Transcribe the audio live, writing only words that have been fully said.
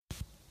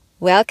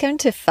Welcome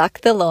to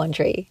Fuck the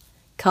Laundry,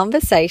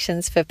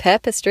 conversations for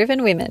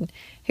purpose-driven women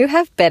who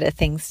have better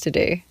things to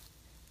do.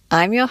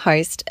 I'm your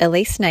host,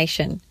 Elise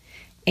Nation,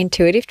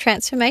 intuitive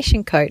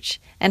transformation coach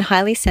and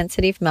highly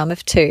sensitive mum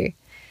of two,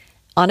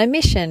 on a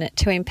mission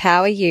to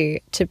empower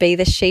you to be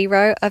the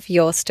shero of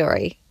your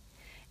story.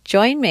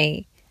 Join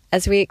me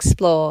as we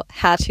explore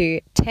how to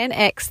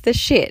 10x the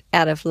shit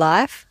out of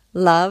life,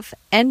 love,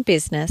 and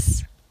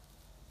business.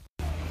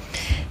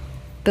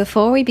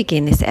 Before we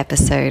begin this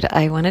episode,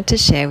 I wanted to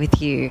share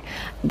with you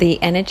the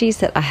energies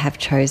that I have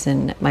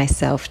chosen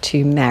myself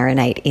to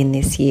marinate in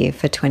this year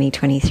for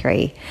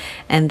 2023,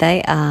 and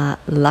they are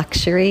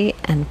luxury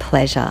and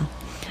pleasure.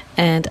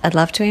 And I'd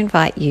love to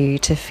invite you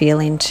to feel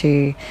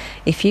into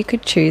if you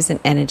could choose an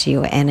energy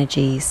or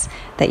energies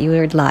that you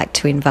would like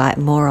to invite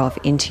more of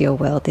into your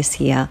world this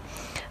year,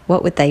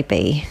 what would they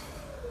be?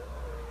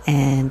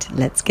 And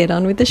let's get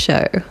on with the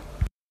show.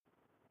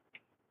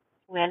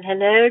 Well,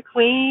 hello,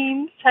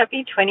 Queens.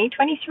 Happy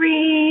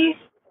 2023.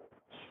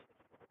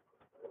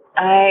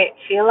 I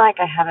feel like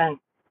I haven't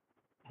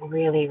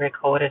really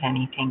recorded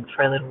anything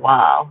for a little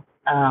while,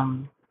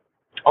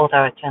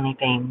 although it's only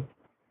been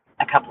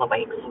a couple of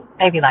weeks,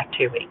 maybe like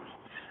 2 weeks.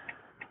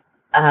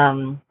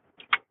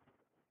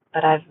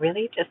 But I've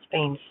really just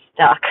been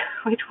stuck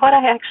with what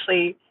I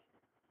actually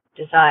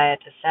desire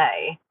to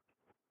say,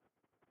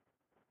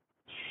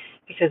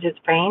 because it's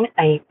been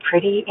a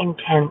pretty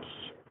intense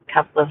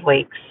couple of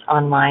weeks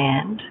on my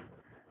end,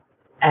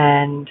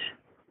 and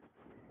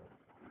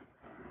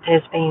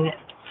there's been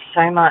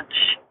so much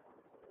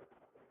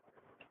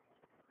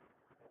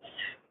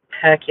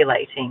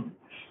percolating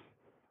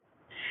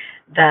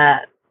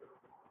that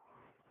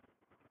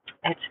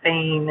it's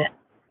been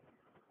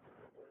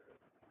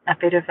a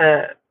bit of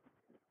a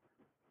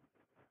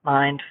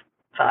mind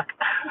fuck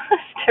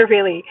to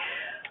really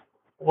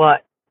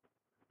what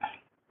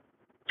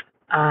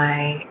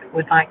I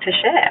would like to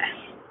share,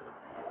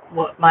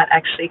 what might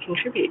actually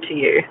contribute to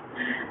you.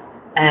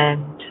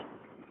 And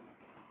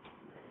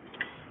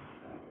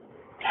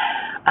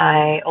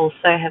I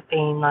also have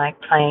been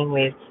playing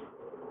with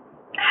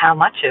how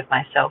much of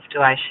myself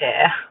do I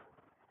share,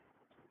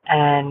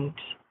 and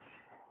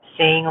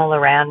seeing all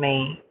around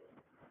me,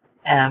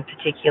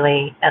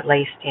 particularly at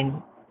least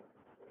in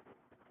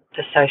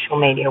the social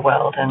media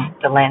world and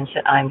the lens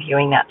that I'm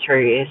viewing that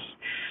through, is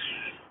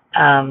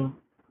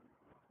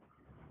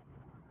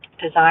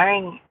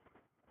desiring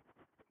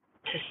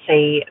to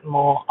see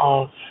more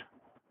of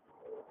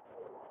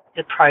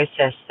the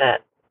process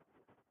that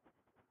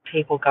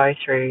people go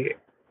through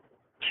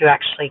to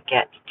actually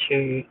get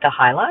to the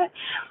highlights.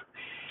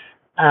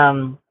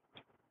 I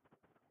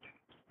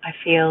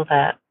feel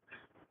that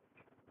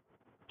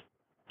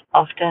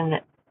often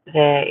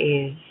there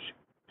is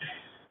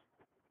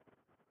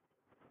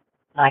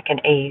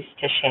an ease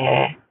to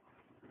share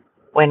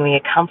when we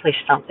accomplish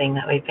something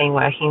that we've been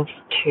working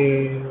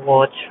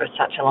towards for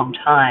such a long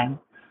time.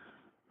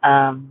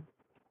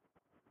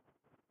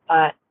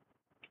 But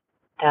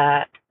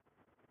that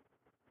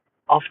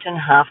often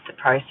half the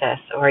process,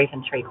 or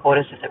even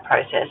 3/4 of the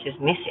process, is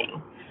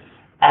missing.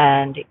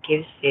 And it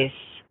gives this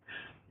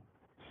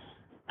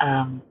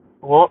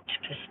warped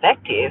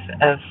perspective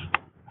of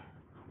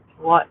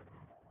what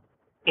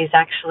is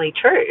actually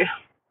true.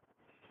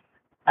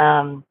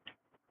 And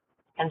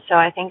so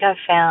I think I've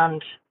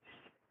found,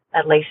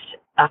 at least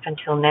up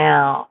until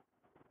now,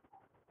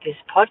 this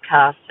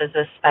podcast as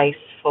a space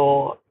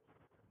for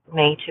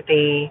me to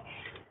be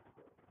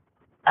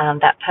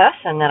that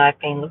person that I've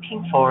been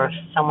looking for, of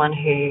someone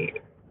who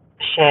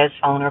shares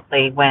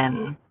vulnerably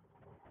when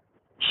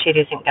shit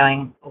isn't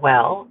going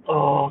well,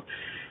 or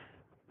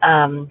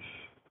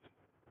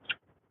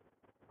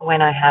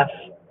when I have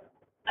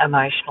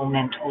emotional,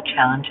 mental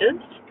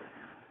challenges,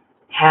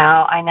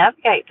 how I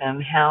navigate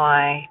them, how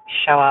I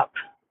show up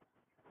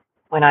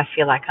when I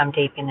feel like I'm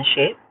deep in the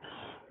shit,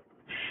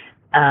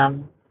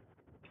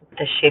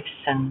 the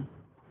shifts and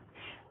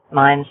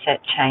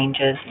mindset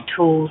changes and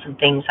tools and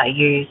things I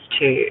use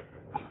to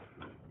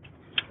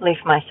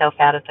lift myself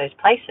out of those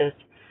places,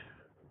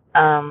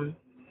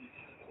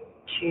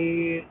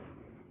 to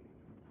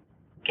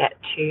get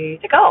to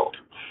the gold.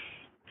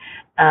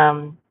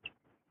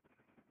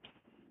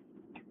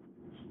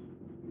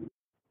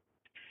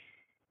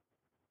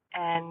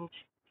 And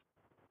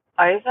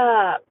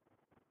over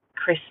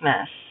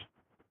Christmas,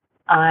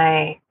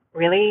 I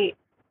really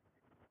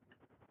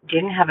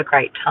didn't have a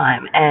great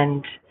time,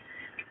 and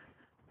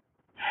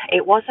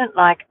it wasn't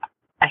like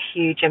a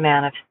huge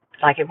amount of,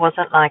 it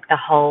wasn't like the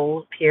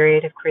whole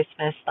period of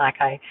Christmas.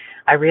 I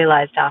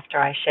realized after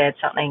I shared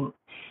something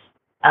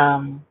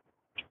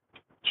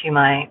to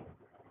my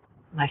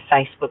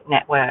Facebook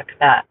network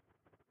that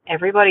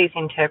everybody's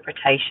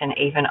interpretation,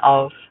 even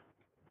of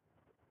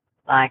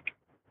a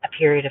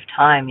period of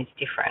time, is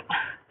different.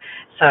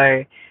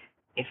 So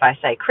if I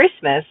say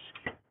Christmas,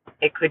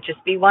 it could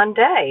just be one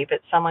day,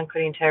 but someone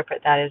could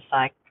interpret that as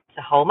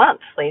the whole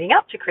month leading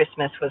up to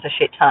Christmas was a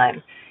shit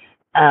time.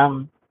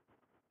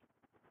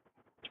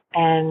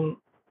 And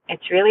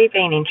it's really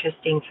been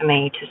interesting for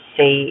me to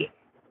see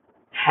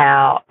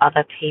how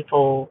other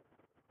people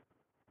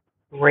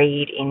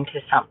read into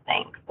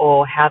something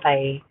or how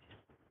they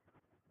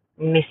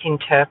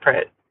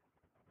misinterpret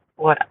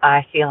what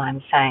I feel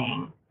I'm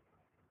saying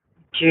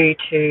due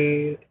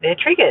to their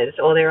triggers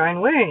or their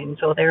own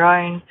wounds or their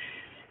own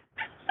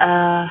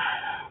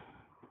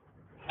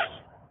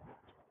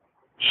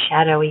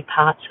shadowy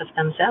parts of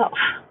themselves.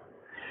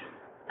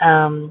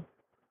 And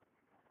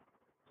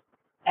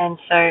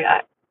so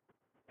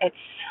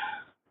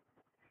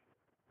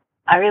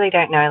I really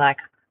don't know like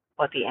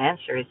what the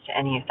answer is to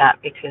any of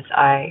that, because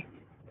I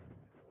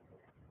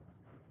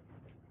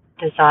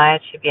desire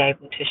to be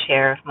able to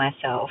share of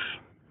myself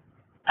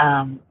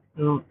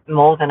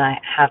more than I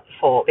have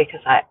before,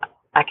 because I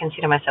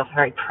consider myself a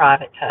very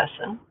private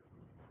person,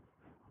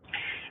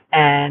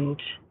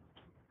 and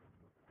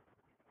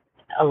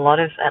a lot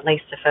of, at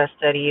least the first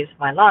 30 years of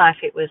my life,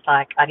 it was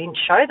like I didn't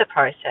show the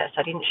process.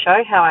 I didn't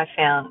show how I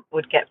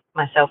would get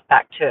myself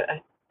back to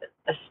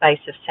a space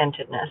of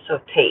centeredness or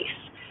peace.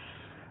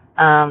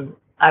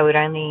 I would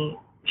only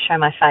show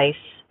my face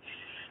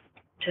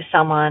to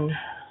someone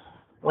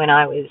when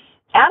I was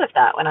out of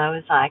that, when I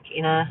was like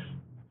in a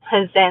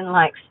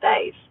Zen-like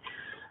space.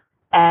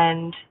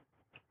 And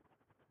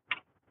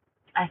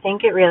I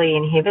think it really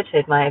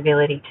inhibited my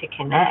ability to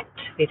connect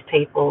with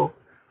people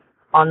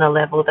on the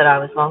level that I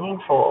was longing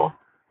for,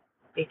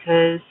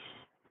 because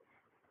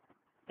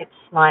it's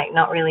like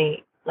not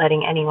really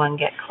letting anyone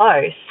get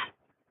close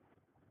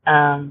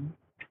and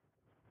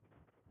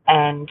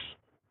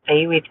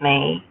be with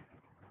me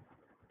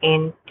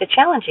in the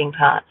challenging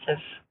parts of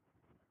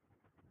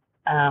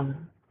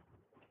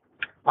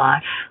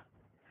life,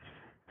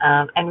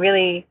 and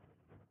really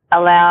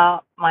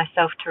allow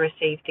myself to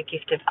receive the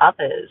gift of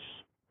others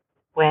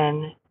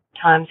when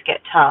times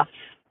get tough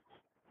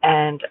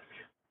and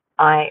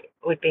I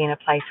would be in a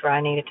place where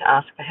I needed to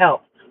ask for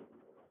help.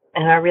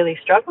 And I really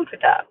struggled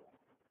with that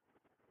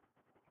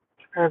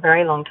for a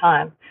very long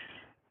time.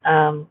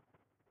 And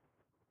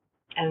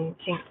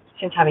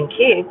since having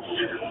kids,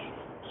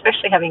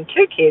 especially having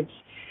 2 kids,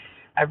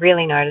 I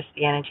really noticed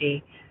the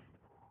energy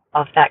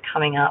of that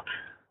coming up,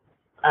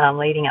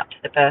 leading up to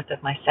the birth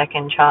of my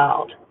second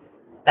child,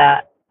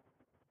 that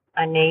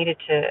I needed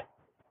to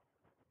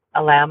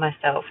allow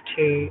myself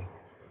to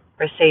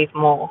receive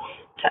more,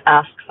 to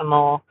ask for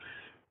more,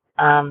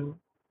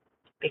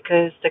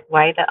 because the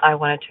way that I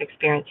wanted to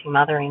experience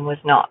mothering was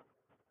not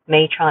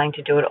me trying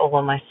to do it all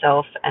on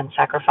myself and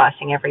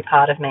sacrificing every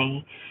part of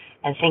me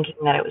and thinking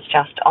that it was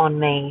just on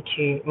me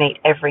to meet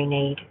every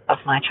need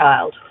of my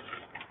child.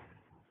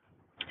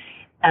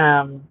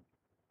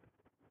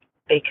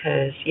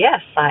 Because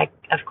yes, like,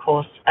 of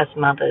course, as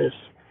mothers,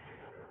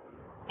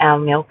 our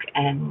milk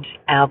and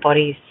our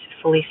bodies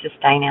fully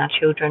sustain our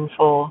children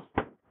for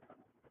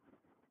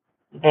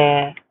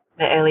the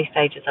early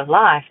stages of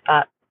life,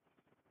 but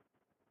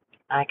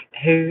like,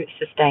 who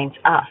sustains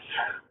us?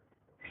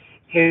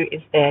 Who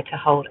is there to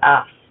hold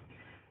us?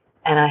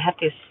 And I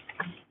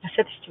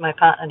said this to my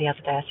partner the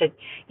other day. I said,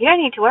 you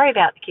don't need to worry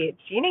about the kids.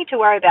 You need to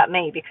worry about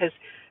me, because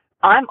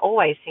I'm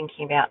always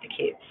thinking about the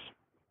kids.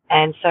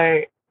 And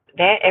so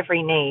their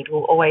every need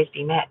will always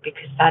be met,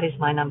 because that is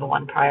my number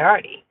one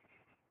priority.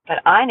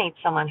 But I need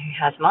someone who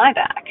has my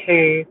back,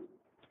 who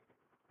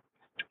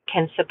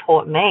can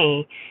support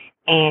me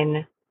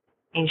in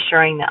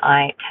ensuring that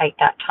I take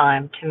that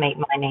time to meet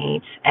my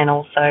needs and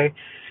also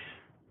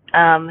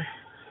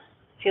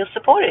feel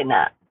supported in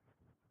that.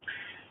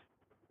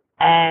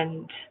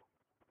 And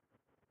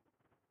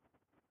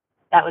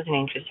that was an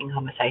interesting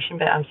conversation,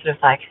 but I'm sort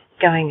of like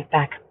going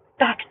back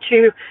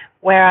to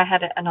where I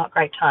had a not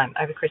great time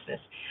over Christmas.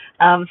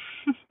 And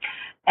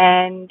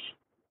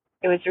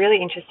it was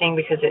really interesting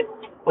because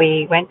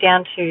we went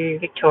down to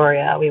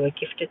Victoria. We were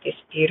gifted this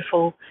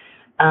beautiful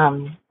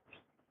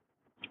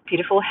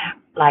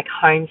like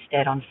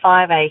homestead on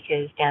 5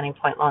 acres down in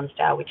Point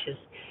Lonsdale, which is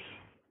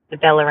the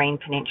Bellarine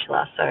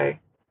Peninsula. So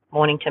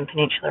Mornington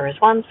Peninsula is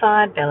one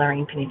side,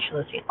 Bellarine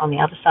Peninsula is on the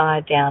other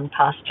side, down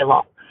past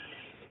Geelong.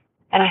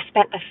 And I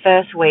spent the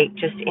first week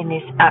just in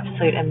this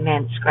absolute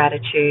immense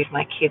gratitude.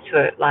 My kids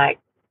were like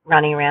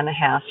running around the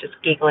house just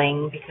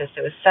giggling because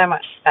there was so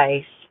much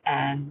space,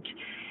 and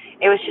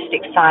it was just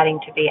exciting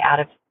to be out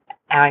of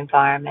our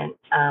environment,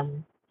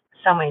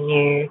 somewhere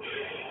new,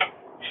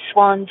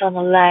 swans on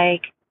the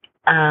lake,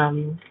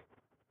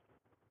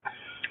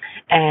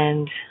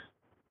 and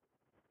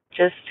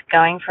just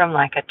going from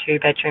like a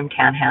 2-bedroom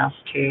townhouse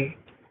to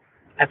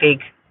a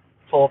big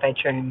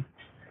 4-bedroom,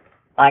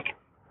 like,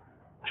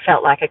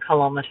 felt like a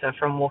kilometre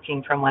from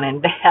walking from one end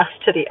of the house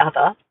to the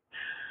other.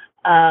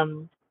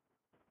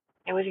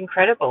 It was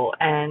incredible,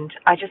 and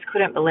I just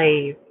couldn't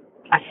believe.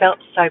 I felt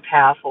so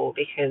powerful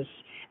because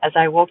as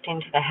I walked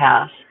into the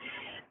house,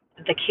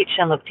 the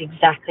kitchen looked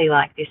exactly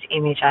like this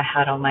image I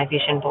had on my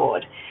vision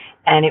board,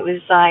 and it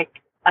was like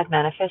I'd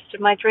manifested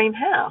my dream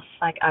house.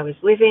 Like, I was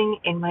living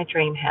in my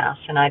dream house,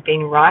 and I'd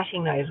been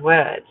writing those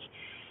words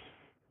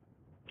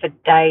for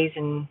days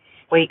and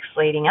weeks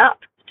leading up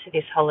to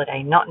this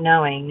holiday, not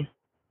knowing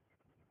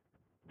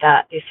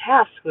that this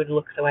house would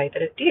look the way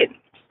that it did.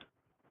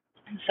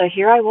 So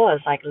here I was,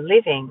 like,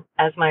 living,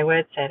 as my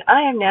word said,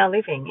 I am now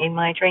living in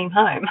my dream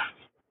home.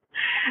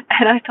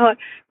 And I thought,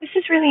 this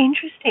is really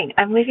interesting.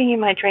 I'm living in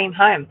my dream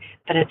home,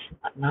 but it's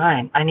not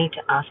mine. I need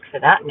to ask for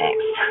that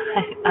next.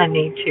 I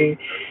need to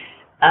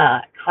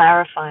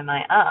clarify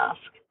my ask.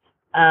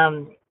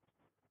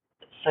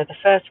 So the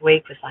first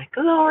week was like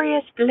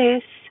glorious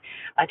bliss.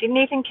 I didn't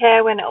even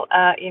care when,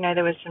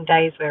 there was some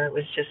days where it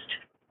was just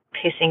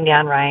pissing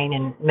down rain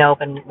and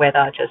Melbourne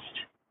weather just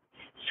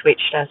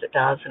switched as it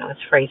does, and it was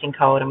freezing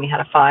cold and we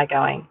had a fire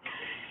going.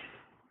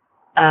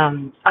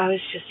 I was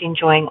just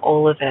enjoying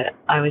all of it.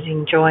 I was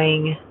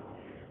enjoying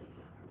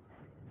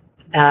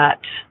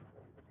that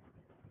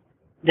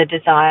the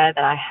desire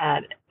that I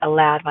had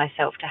allowed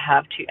myself to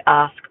have to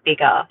ask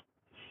bigger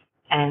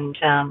and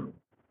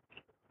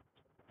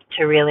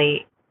to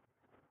really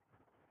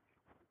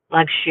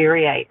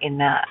luxuriate in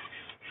that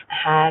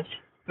had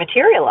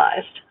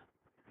materialized.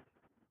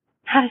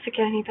 How does it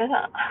get any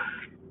better?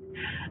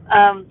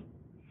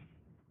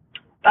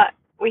 But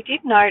we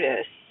did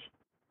notice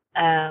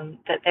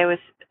that there was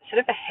sort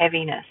of a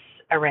heaviness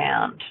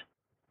around,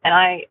 and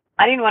I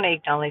didn't want to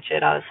acknowledge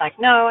it. I was like,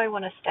 no, I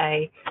want to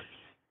stay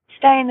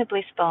in the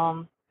bliss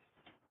bomb.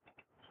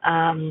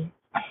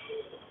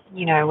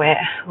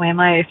 Where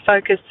my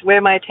focus,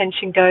 where my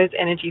attention goes,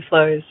 energy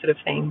flows, sort of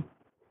thing.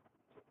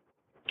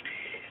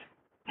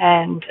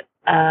 And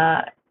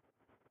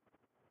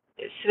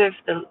sort of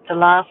the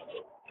last,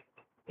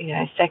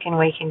 second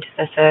week into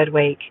the third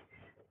week,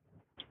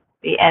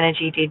 the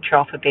energy did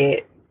drop a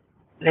bit.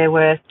 There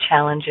were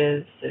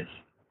challenges of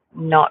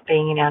not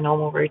being in our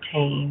normal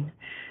routine,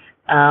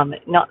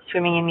 not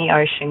swimming in the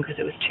ocean because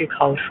it was too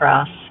cold for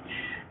us,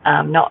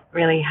 not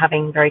really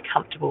having very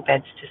comfortable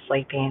beds to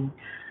sleep in,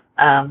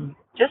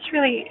 just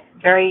really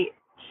very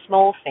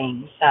small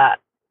things that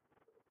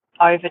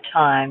over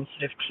time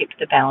sort of tipped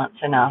the balance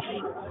enough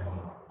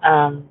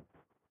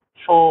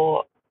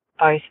for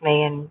both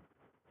me and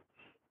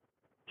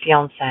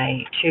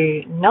fiance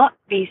to not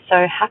be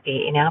so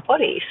happy in our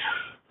bodies.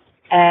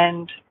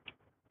 And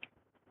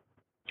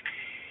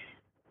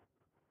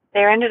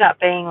there ended up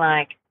being,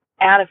 like,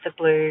 out of the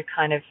blue,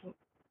 kind of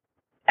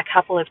a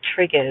couple of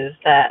triggers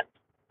that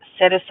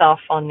set us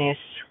off on this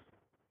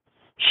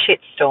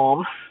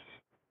shitstorm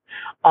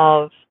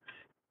of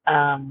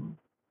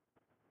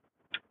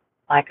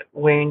like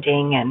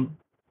wounding and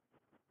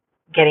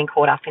getting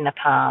caught up in the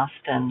past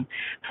and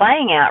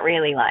playing out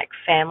really like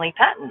family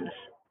patterns.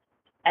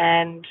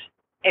 And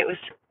it was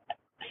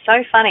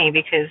so funny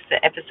because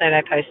the episode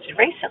I posted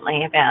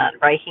recently about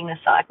breaking the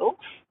cycle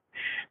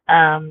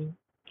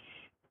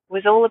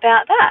was all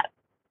about that.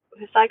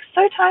 It was like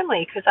so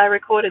timely because I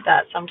recorded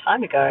that some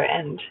time ago,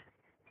 and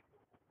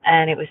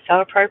it was so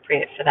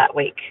appropriate for that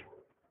week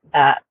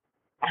that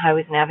I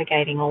was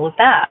navigating all of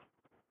that.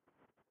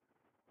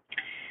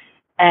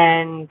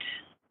 And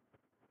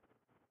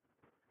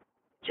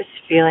just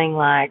feeling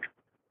like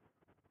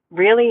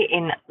really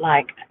in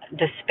like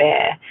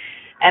despair.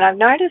 And I've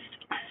noticed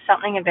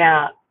something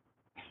about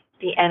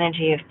the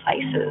energy of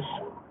places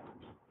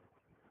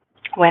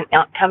when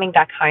coming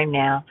back home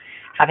now,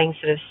 having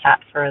sort of sat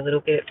for a little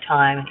bit of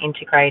time and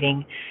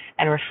integrating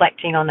and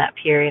reflecting on that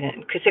period.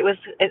 Because it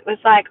was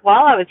like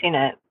while I was in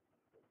it,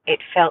 it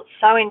felt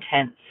so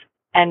intense.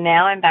 And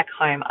now I'm back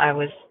home,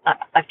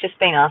 I've just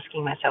been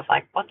asking myself,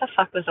 like, what the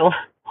fuck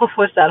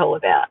was that all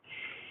about?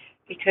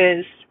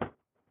 Because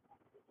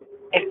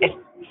if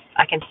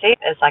I can see it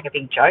as like a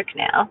big joke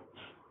now,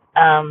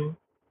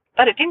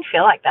 but it didn't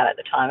feel like that at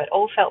the time. It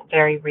all felt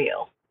very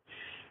real.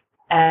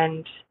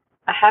 And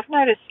I have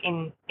noticed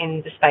in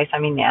the space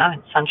I'm in now,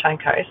 in Sunshine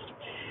Coast,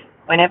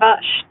 whenever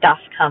stuff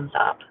comes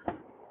up,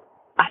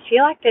 I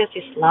feel like there's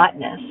this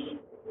lightness,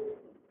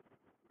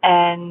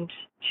 and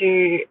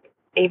to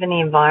even the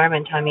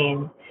environment I'm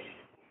in,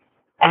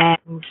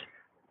 and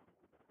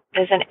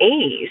there's an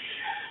ease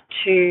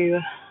to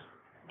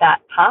that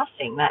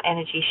passing, that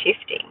energy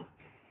shifting.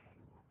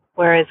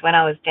 Whereas when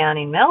I was down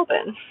in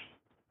Melbourne,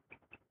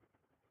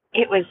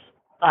 it was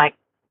like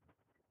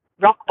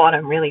rock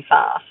bottom really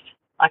fast.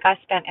 Like I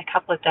spent a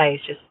couple of days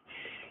just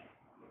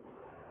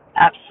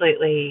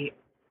absolutely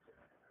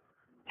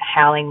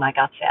howling my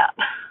guts out.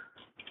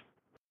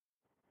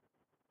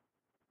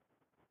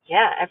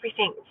 Yeah,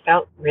 everything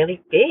felt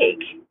really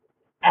big.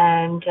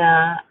 And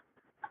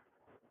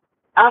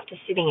after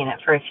sitting in it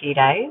for a few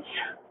days,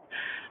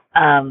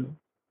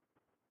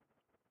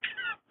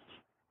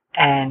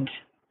 and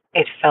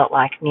it felt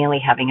like nearly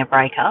having a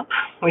breakup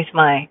with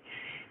my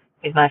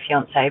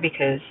fiance,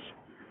 because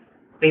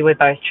we were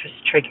both just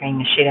triggering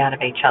the shit out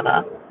of each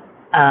other,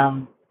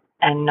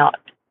 and not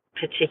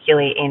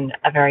particularly in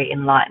a very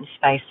enlightened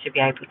space to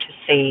be able to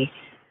see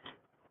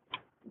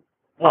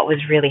what was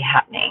really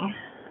happening.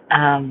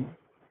 And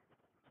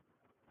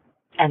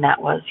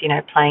that was,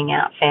 playing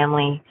out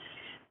family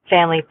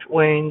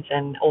wounds,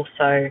 and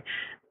also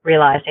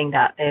realizing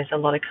that there's a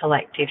lot of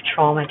collective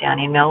trauma down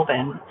in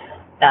Melbourne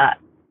that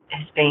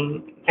has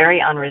been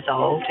very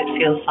unresolved. It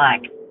feels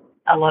like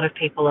a lot of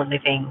people are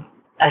living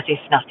as if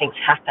nothing's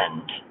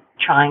happened,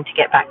 trying to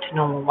get back to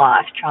normal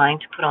life, trying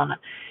to put on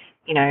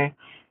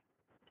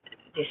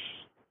this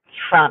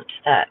front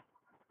that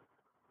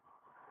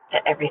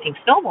everything's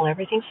normal,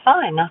 everything's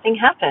fine, nothing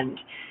happened.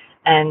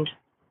 And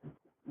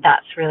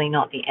that's really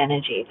not the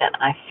energy that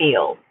I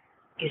feel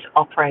is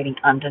operating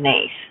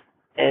underneath.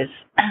 There's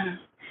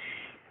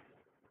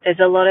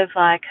a lot of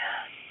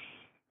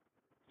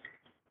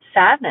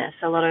sadness,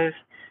 a lot of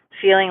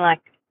feeling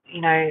like,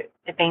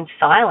 they've been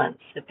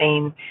silenced, they've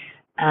been,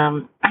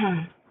 their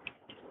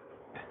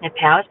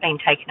power's been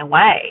taken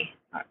away,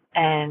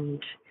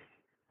 and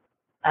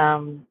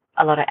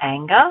a lot of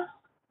anger,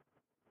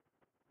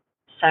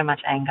 so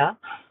much anger.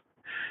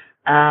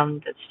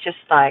 That's just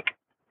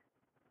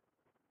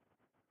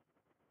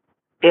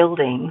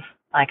building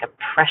like a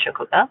pressure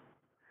cooker.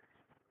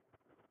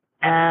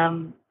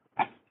 And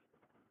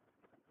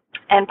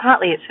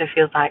partly it sort of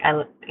feels like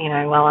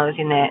while I was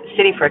in the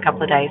city for a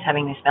couple of days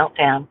having this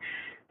meltdown,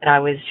 that I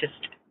was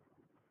just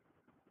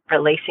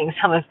releasing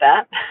some of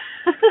that.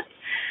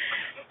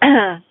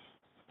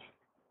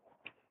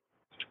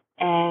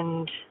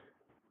 And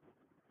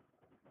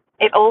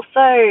it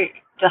also,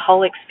 the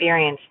whole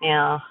experience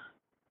now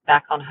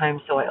back on home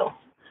soil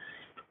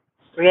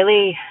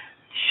really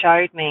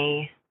showed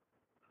me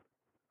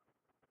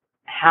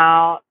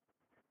how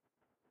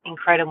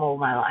incredible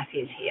my life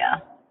is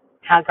here,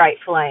 how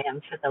grateful I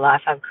am for the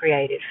life I've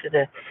created, for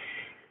the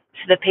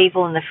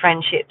people and the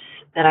friendships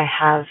that I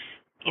have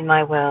in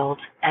my world,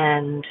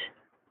 and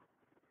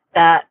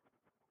that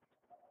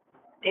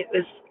it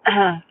was,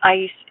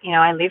 I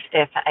lived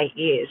there for 8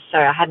 years, so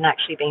I hadn't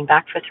actually been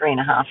back for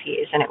 3.5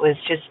 years, and it was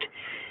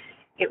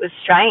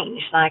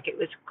strange. It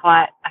was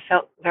I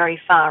felt very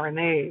far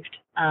removed,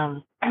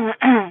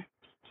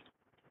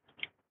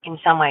 in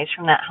some ways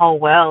from that whole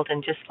world,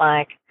 and just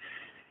like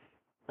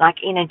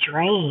in a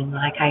dream.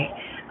 I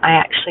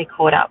actually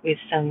caught up with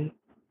some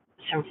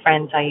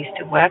friends I used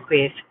to work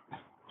with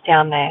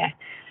down there.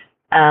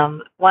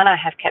 One I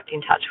have kept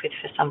in touch with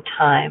for some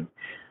time,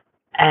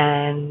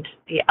 and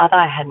the other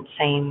I hadn't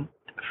seen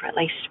for at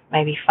least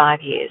maybe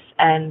 5 years.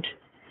 And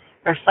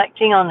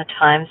reflecting on the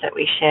times that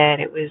we shared,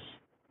 it was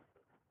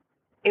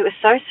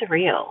so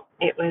surreal.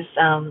 It was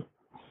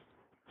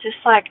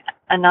just like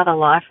another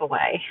life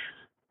away.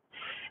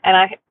 And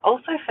I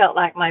also felt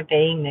like my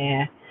being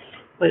there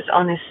was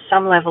on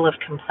some level of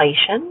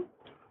completion,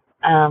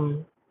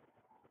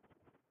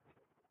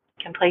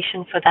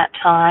 completion for that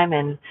time,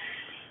 and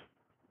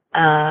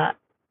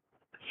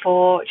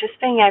for just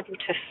being able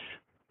to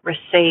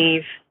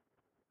receive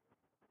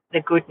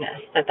the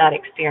goodness that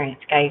experience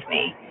gave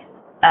me,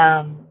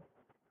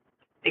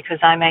 because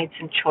I made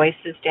some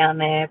choices down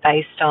there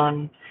based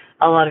on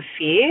a lot of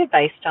fear,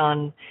 based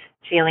on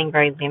feeling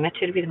very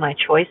limited with my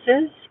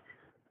choices.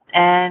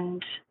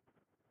 And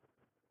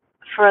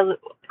for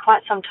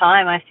quite some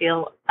time, I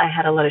feel I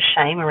had a lot of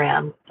shame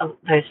around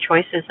those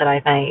choices that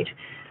I made,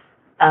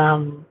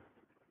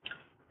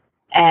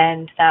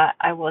 and that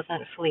I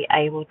wasn't fully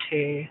able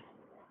to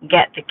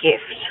get the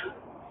gift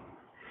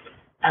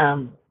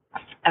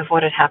of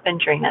what had happened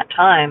during that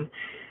time.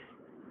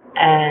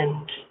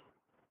 And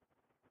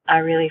I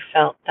really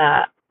felt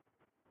that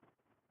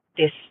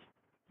this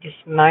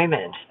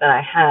moment that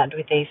I had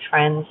with these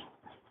friends,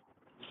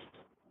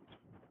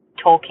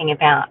 talking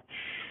about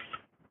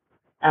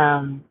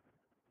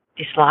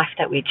this life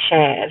that we'd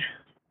shared,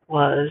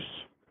 was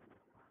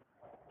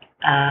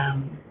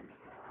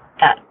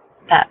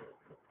that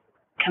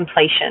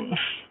completion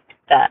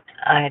that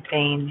I had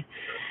been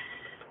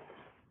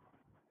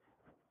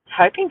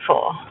hoping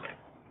for,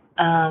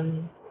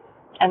 and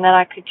that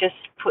I could just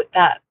put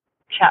that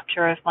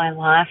chapter of my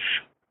life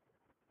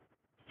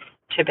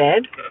to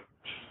bed,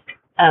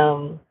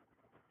 and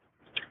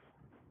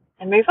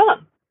move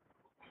on.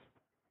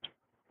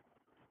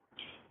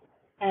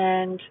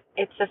 And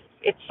it's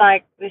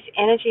like this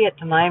energy at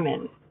the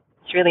moment.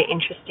 It's really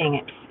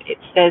interesting.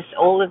 There's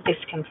all of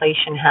this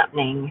completion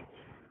happening,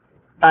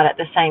 but at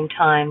the same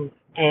time,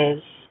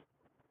 there's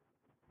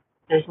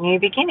new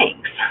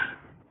beginnings.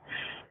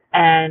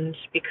 And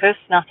because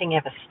nothing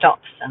ever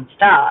stops and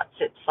starts,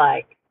 it's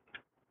like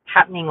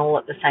happening all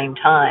at the same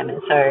time.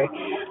 And so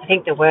I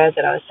think the word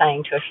that I was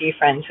saying to a few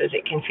friends was,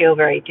 it can feel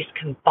very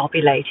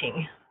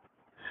discombobulating,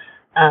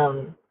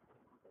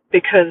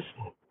 because,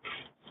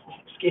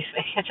 excuse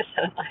me, I just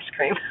had an ice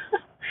cream.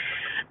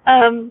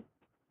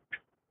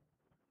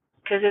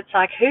 Because it's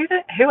like, who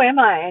am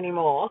I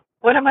anymore?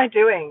 What am I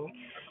doing?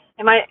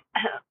 I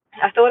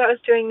thought I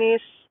was doing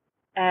this,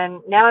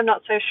 and now I'm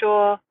not so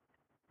sure.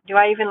 Do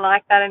I even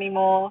like that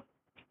anymore?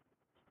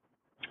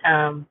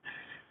 And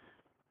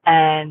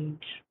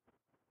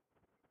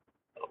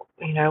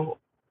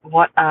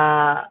what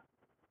are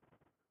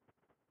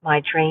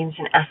my dreams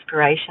and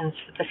aspirations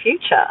for the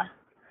future?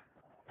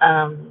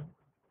 And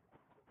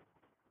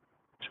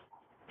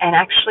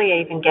actually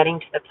even getting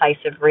to the place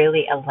of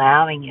really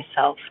allowing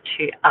yourself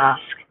to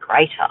ask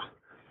greater.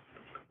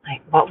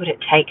 Like, what would it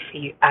take for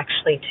you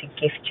actually to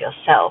gift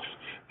yourself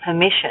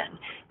permission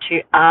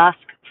to ask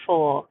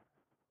for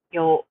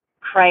your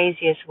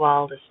craziest,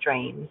 wildest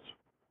dreams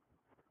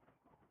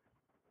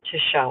to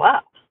show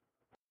up?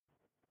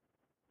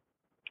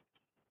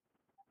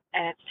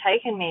 And it's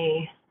taken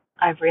me,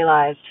 I've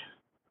realized,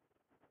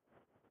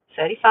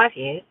 35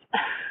 years.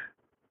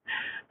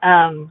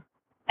 And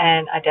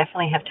I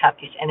definitely have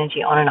tapped this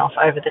energy on and off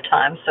over the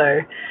time.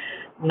 So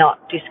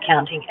not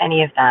discounting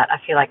any of that. I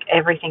feel like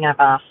everything I've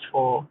asked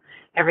for,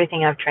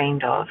 everything I've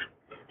dreamed of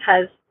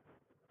has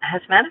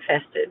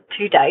manifested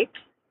to date.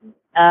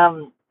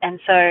 And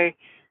so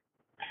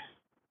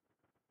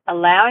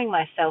allowing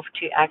myself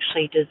to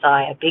actually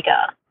desire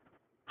bigger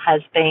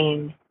has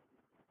been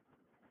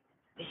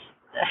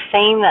a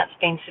theme that's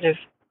been sort of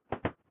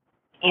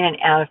in and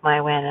out of my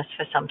awareness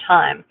for some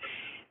time,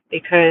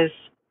 because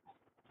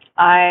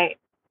I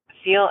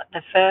feel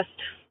the first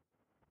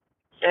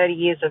 30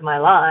 years of my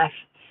life,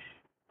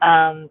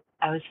 I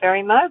was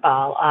very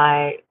mobile.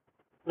 I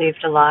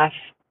lived a life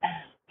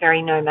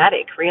very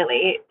nomadic,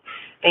 really,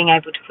 being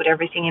able to put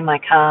everything in my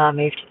car,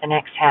 move to the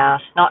next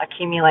house, not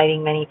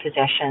accumulating many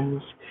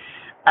possessions,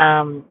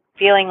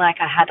 feeling like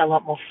I had a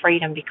lot more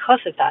freedom because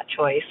of that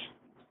choice,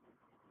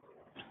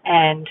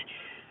 and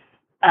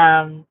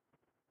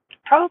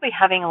probably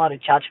having a lot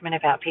of judgment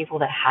about people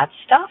that had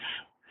stuff,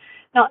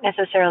 not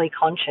necessarily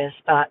conscious,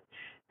 but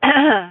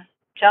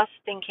just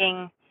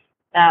thinking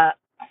that,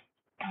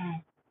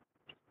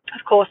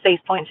 of course, these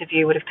points of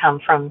view would have come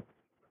from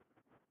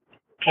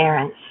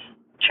parents,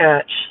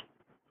 church,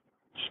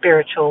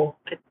 spiritual.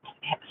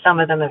 Some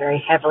of them are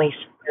very heavily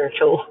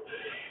spiritual,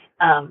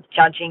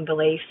 judging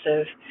beliefs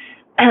of,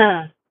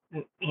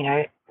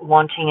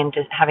 wanting and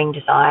having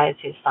desires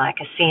is like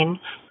a sin,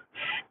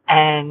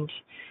 and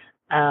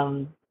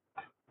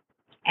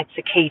it's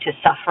the key to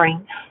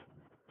suffering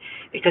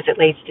because it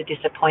leads to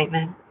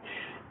disappointment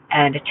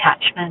and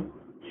attachment.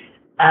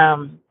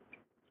 And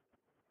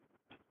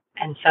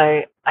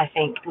so I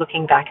think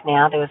looking back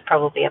now, there was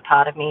probably a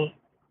part of me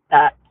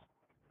that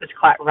was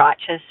quite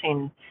righteous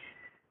in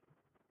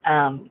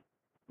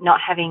not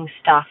having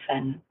stuff.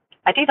 And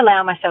I did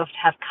allow myself to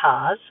have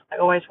cars. I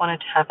always wanted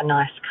to have a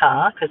nice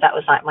car because that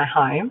was like my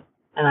home,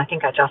 and I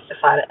think I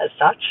justified it as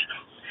such.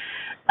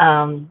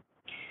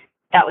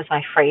 That was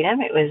my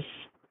freedom. It was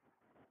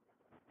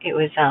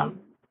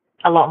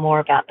a lot more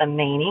about the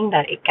meaning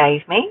that it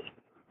gave me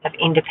of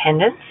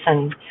independence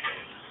and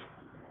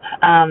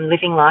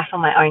living life on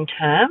my own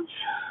terms.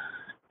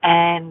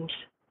 And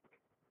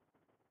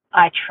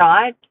I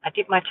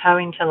dipped my toe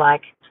into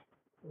like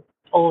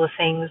all the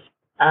things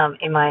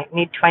in my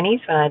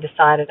mid-20s when I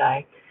decided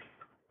I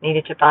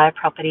needed to buy a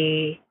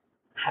property,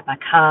 had my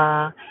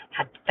car,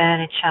 had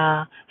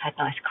furniture, had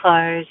nice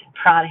clothes and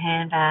Prada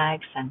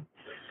handbags, and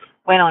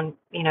went on,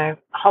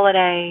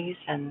 holidays.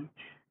 And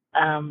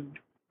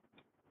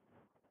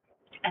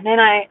then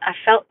I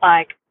felt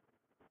like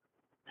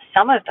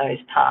some of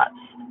those parts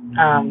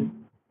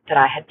that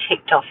I had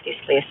ticked off this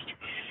list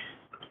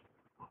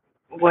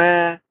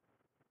were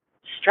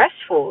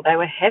stressful. They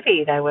were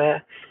heavy. They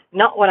were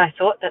not what I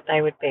thought that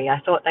they would be. I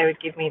thought they would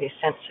give me this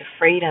sense of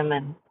freedom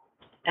and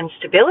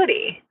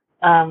stability.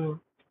 And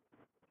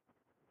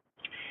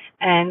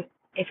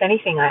if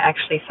anything, I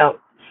actually felt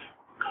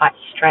quite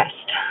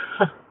stressed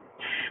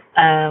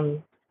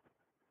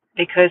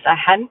because I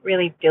hadn't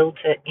really built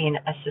it in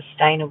a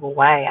sustainable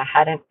way. I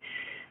hadn't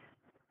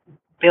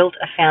built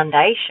a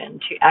foundation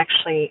to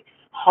actually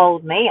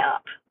hold me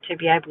up, to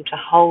be able to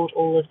hold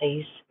all of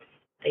these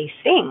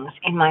things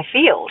in my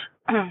field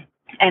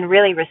and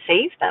really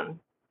receive them.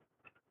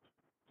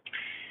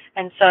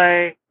 And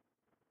so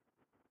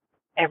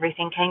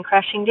everything came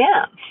crashing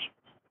down.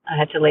 I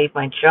had to leave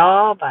my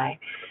job. I've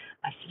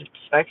sort of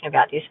spoken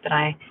about this, but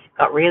I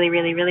got really,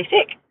 really, really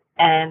sick,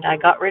 and I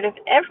got rid of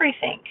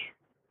everything,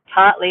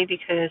 partly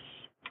because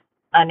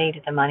I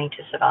needed the money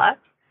to survive.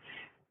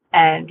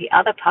 And the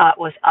other part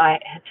was I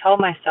had told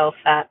myself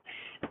that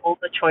all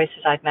the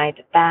choices I'd made,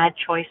 the bad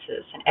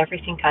choices, and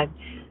everything I'd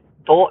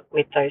bought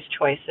with those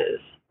choices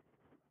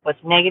was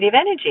negative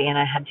energy, and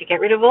I had to get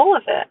rid of all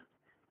of it.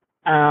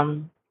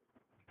 And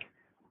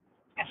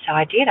so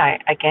I did. I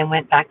again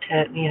went back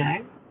to,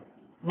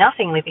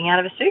 nothing, living out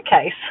of a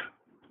suitcase.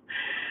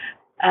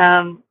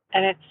 And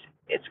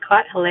it's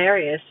quite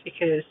hilarious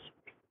because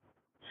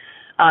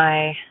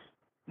I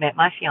met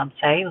my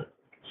fiance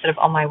sort of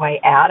on my way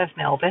out of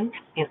Melbourne,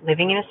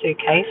 living in a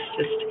suitcase,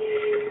 just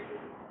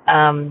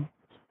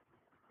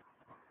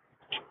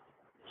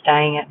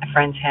staying at a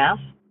friend's house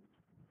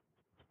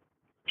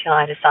till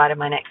I decided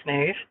my next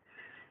move.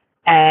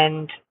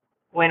 And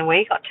when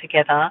we got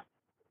together,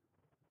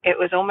 it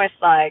was almost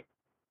like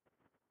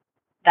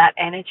that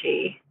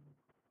energy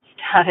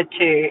started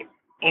to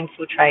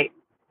infiltrate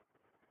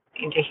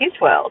into his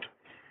world.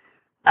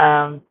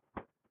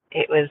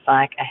 It was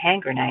like a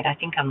hand grenade. I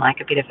think I'm like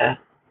a bit of a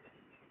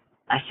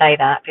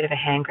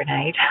hand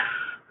grenade.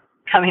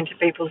 Come into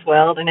people's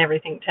world and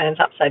everything turns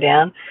upside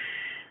down.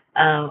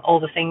 All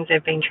the things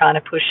they've been trying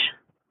to push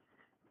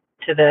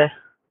to the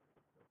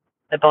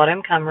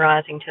bottom come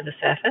rising to the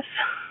surface.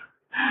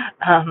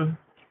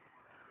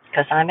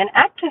 Because I'm an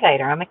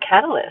activator. I'm a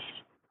catalyst.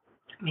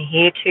 I'm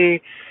here to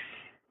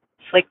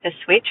flick the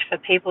switch for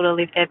people to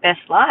live their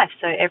best life.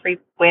 So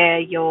everywhere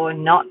you're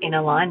not in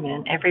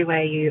alignment,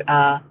 everywhere you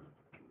are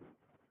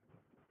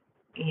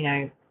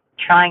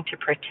trying to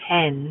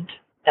pretend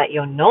that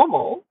you're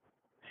normal,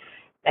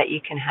 that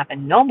you can have a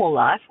normal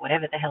life,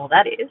 whatever the hell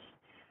that is.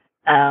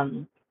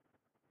 And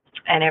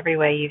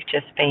everywhere you've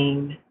just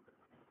been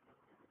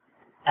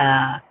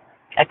a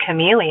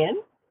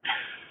chameleon,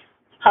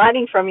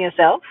 hiding from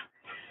yourself,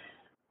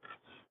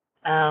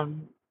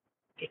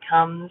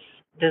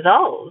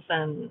 dissolves,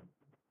 and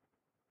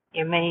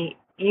you meet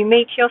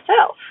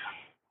yourself.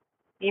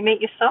 You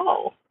meet your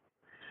soul,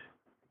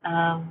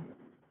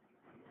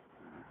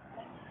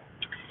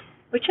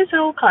 which is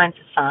all kinds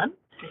of fun,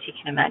 as you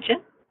can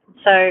imagine.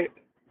 So,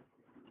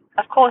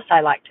 of course,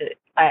 I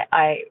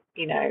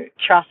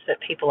trust that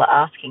people are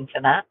asking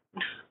for that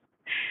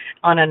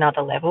on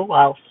another level,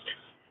 whilst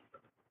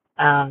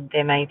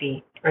there may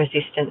be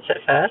resistance at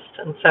first.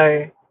 And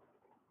so,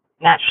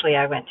 naturally,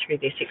 I went through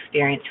this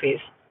experience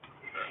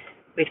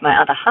with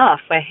my other half,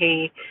 where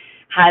he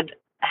had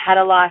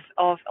a life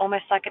of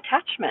almost like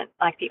attachment,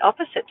 like the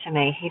opposite to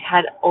me. He'd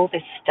had all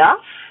this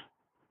stuff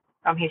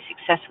from his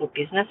successful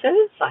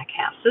businesses, like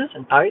houses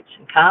and boats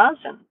and cars,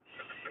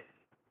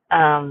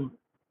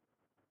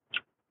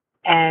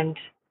 and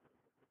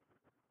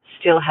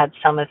still had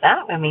some of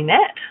that when we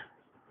met.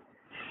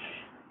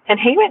 And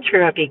he went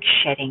through a big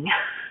shedding,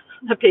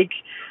 a big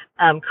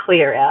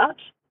clear out,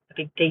 a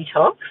big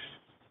detox,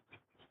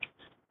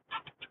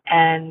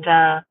 and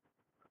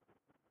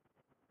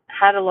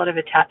had a lot of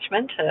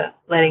attachment to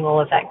letting all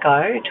of that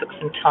go. It took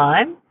some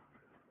time.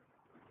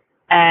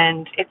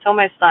 And it's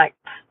almost like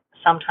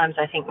sometimes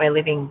I think we're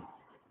living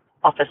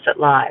opposite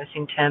lives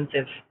in terms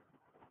of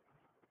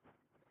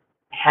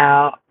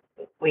how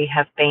we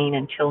have been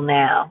until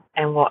now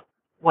and what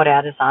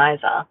our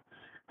desires are.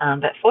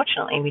 But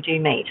fortunately, we do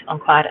meet on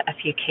quite a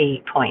few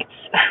key points.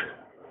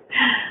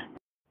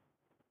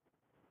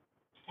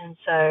 And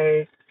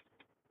so,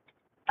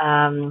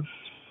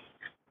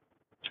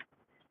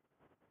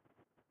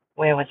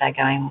 where was I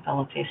going with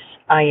all of this?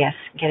 Oh, yes,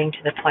 getting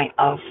to the point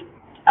of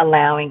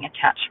allowing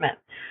attachment.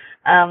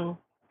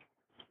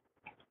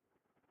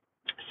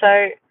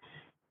 So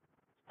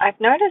I've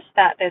noticed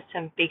that there's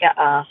some bigger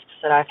asks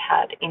that I've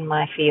had in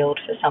my field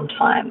for some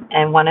time,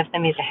 and one of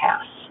them is a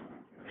house.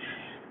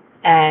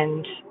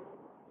 And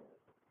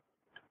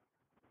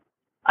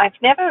I've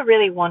never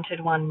really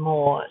wanted one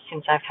more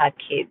since I've had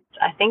kids.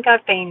 I think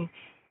I've been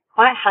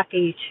quite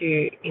happy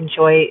to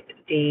enjoy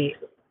the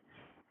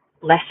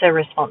lesser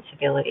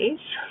responsibilities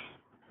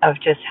of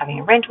just having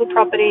a rental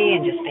property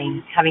and just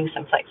having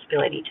some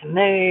flexibility to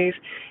move,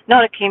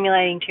 not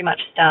accumulating too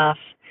much stuff.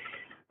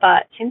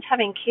 But since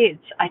having kids,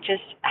 I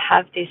just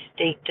have this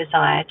deep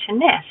desire to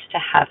nest,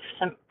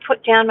 to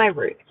put down my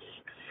roots,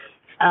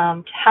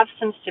 to have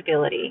some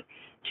stability,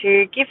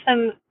 to give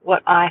them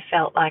what I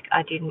felt like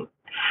I didn't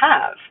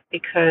have,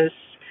 because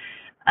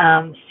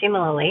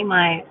similarly,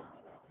 my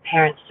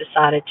parents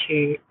decided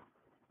to,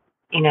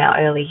 in our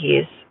early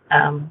years,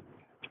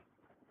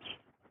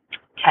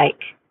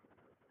 take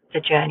the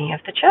journey of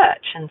the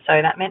church. And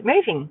so that meant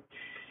moving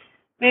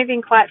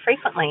quite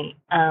frequently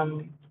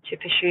to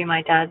pursue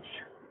my dad's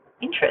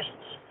interests.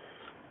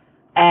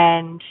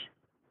 And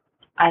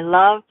I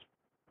love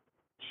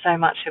so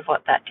much of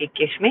what that did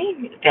give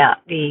me,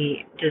 about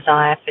the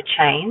desire for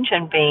change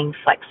and being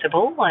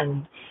flexible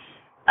and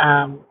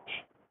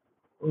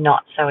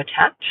not so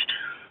attached.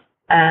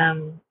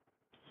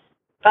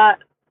 But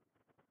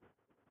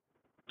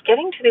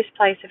getting to this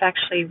place of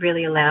actually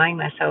really allowing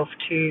myself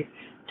to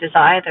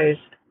desire those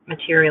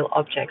material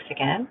objects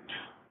again,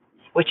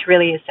 which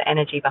really is the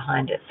energy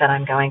behind it that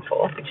I'm going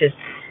for, which is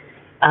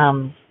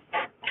a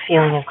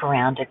feeling of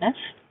groundedness.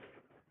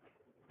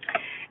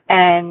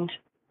 And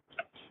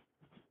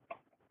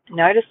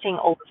noticing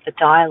all of the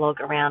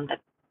dialogue around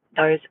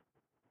those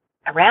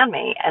around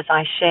me as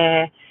I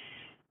share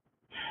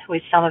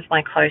with some of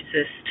my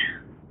closest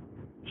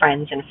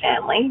friends and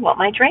family what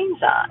my dreams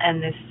are,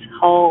 and this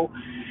whole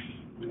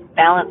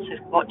balance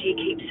of what do you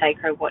keep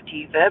sacred, what do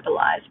you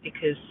verbalize,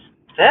 because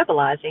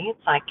verbalizing,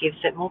 it's like gives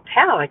it more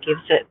power,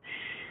 gives it,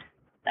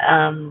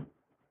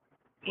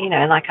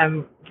 like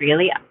I'm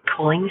really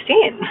calling this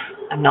in.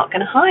 I'm not going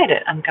to hide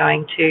it. I'm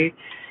going to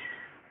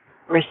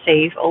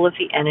receive all of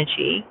the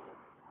energy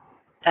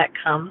that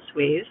comes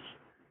with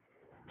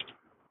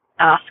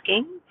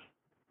asking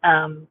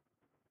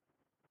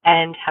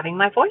and having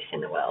my voice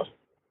in the world,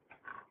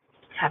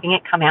 having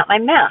it come out my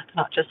mouth,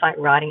 not just like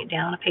writing it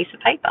down on a piece of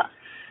paper.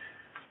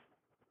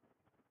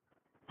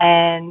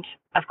 And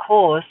of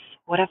course,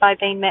 what have I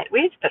been met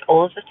with? But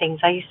all of the things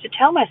I used to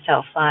tell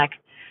myself, like,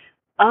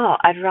 oh,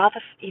 I'd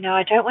rather,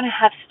 I don't want to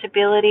have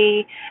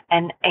stability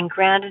and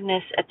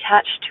groundedness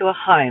attached to a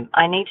home.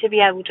 I need to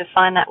be able to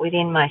find that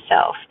within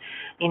myself,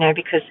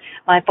 because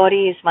my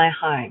body is my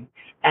home,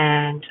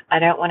 and I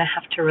don't want to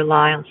have to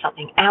rely on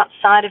something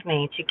outside of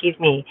me to give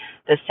me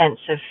the sense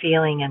of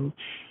feeling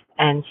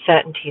and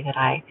certainty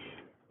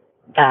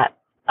that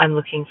I'm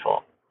looking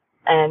for.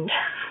 And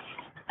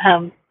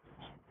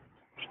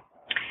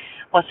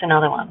what's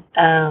another one?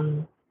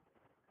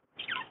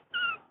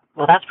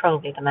 Well, that's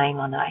probably the main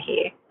one that I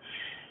hear.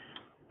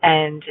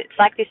 And it's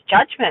like this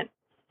judgment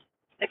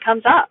that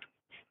comes up.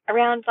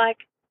 around like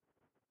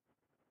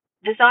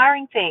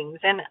desiring things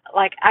and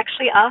like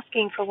actually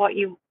asking for what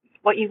you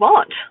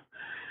want,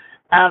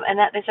 and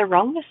that there's a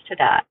wrongness to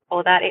that,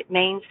 or that it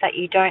means that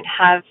you don't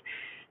have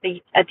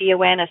the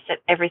awareness that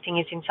everything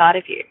is inside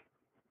of you.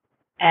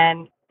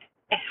 And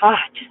it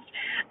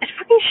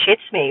fucking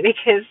shits me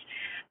because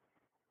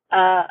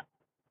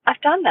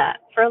I've done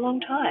that for a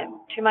long time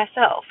to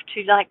myself,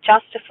 to like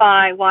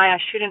justify why I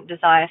shouldn't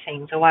desire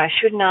things or why I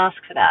shouldn't ask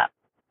for that.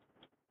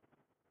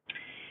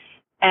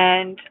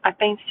 And I've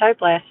been so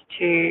blessed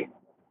to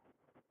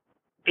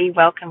be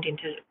welcomed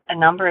into a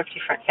number of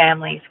different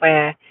families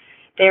where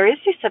there is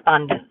this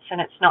abundance,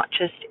 and it's not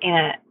just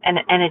in an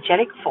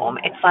energetic form.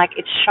 It's like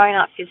it's shown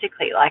up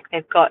physically. Like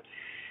they've got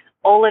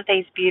all of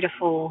these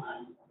beautiful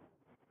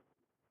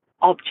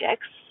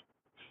objects,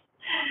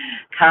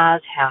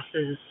 cars,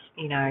 houses,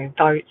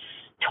 boats,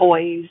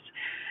 toys.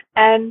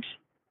 And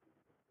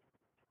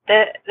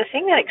the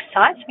thing that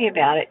excites me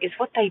about it is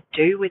what they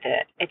do with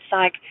it. It's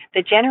like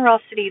the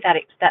generosity that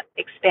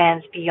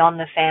expands beyond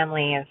the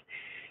family of,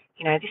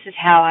 this is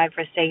how I've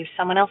received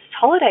someone else's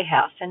holiday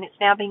house, and it's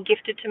now been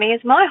gifted to me as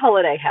my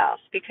holiday house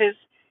because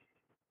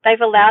they've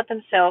allowed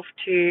themselves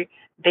to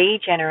be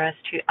generous,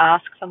 to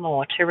ask for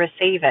more, to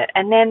receive it.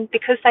 And then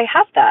because they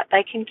have that,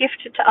 they can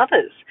gift it to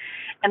others.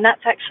 And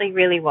that's actually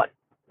really what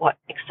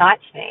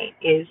excites me,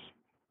 is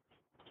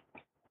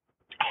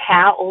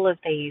how all of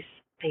these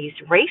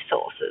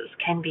resources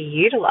can be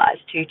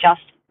utilized to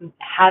just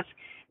have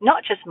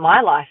not just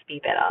my life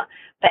be better,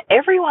 but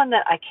everyone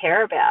that I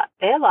care about,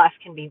 their life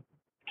can be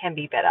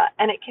better,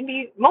 and it can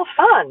be more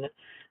fun.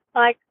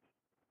 Like,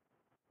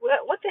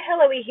 what the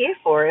hell are we here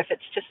for if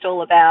it's just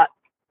all about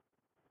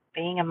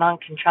being a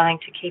monk and trying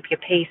to keep your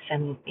peace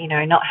and,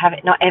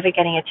 not ever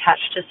getting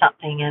attached to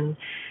something? And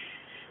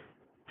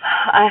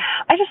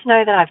I just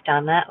know that I've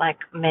done that like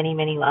many,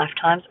 many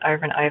lifetimes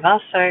over and over.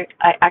 So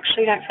I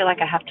actually don't feel like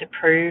I have to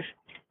prove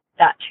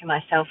that to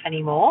myself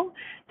anymore,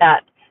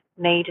 that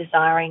me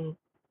desiring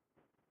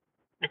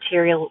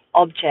material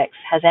objects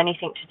has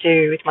anything to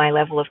do with my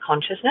level of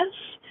consciousness,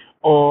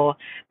 or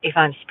if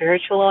I'm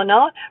spiritual or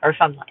not, or if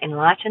I'm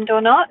enlightened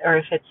or not, or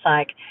if it's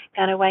like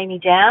going to weigh me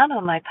down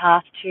on my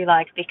path to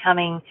like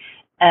becoming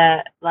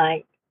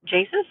like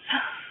Jesus.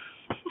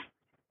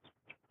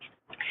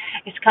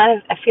 It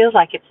feels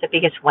like it's the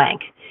biggest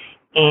wank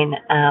in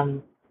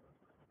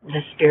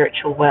the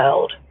spiritual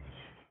world.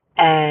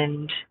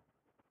 And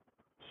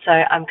so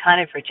I'm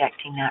kind of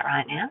rejecting that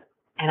right now.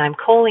 And I'm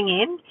calling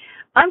in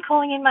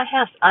my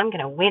house. I'm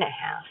going to win a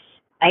house.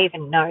 I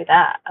even know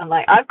that. I'm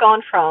like, I've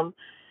gone from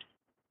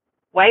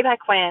way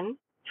back when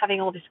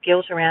having all this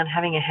guilt around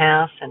having a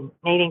house and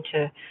needing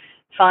to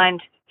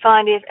find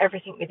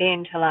everything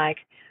within, to like,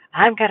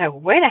 I'm going to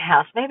win a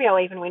house. Maybe I'll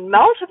even win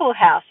multiple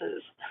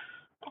houses.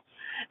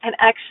 And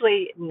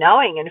actually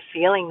knowing and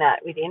feeling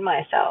that within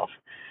myself.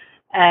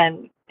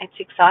 And it's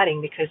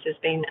exciting because there's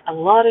been a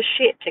lot of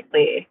shit to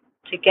clear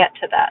to get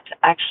to that, to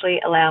actually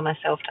allow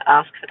myself to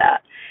ask for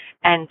that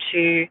and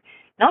to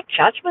not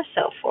judge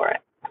myself for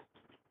it.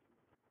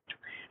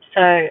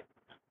 So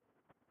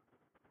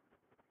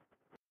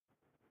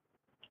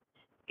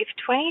if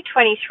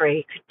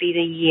 2023 could be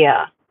the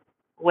year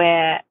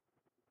where,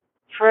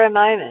 for a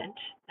moment,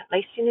 at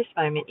least in this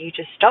moment, you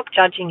just stop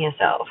judging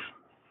yourself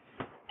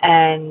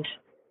and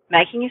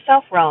making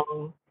yourself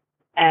wrong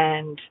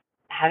and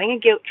having a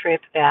guilt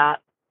trip about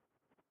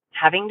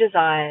having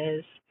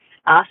desires,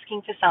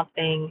 asking for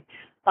something,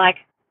 like,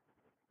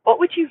 what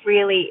would you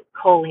really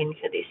call in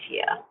for this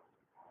year?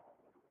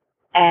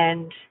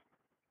 And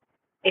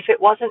if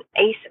it wasn't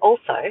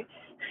also,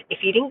 if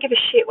you didn't give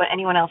a shit what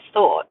anyone else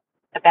thought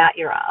about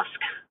your ask,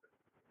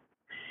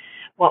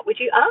 what would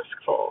you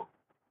ask for?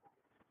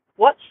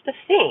 What's the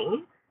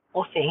thing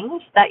or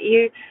things that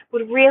you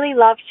would really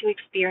love to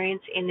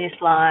experience in this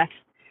life,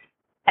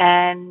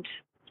 and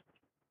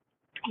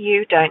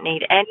you don't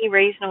need any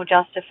reason or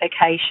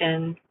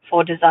justification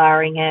for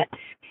desiring it?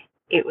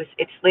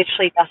 It's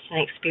literally just an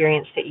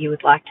experience that you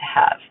would like to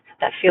have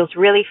that feels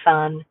really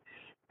fun.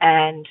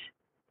 And,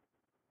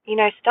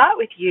 start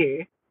with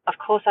you. Of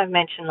course, I've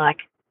mentioned, like,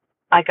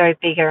 I go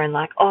bigger and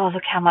like, oh,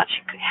 look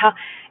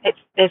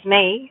there's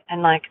me,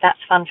 and like, that's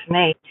fun for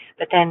me.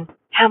 But then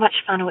how much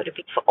fun would it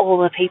be for all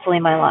the people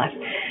in my life?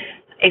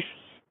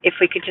 If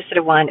we could just sort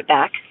of wind it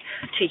back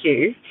to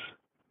you,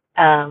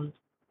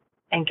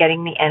 and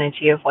getting the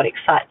energy of what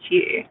excites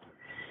you,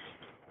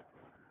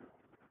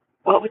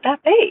 what would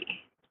that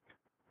be?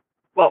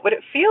 What would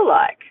it feel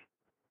like?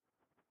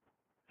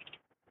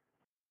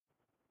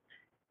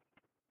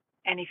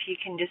 And if you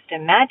can just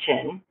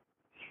imagine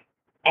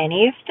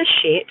any of the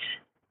shit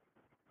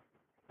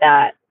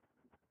that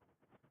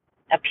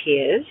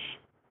appears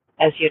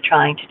as you're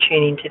trying to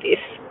tune into this,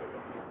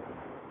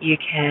 you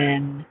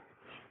can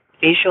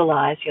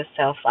visualize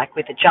yourself like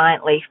with a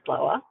giant leaf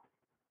blower,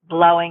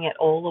 blowing it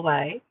all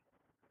away.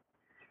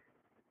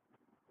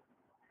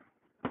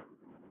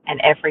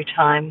 And every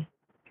time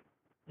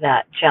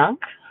that junk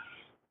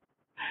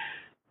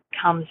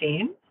comes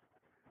in,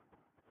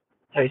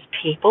 those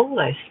people,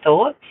 those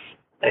thoughts,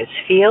 those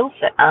feels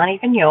that aren't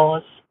even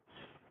yours,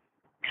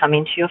 come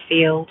into your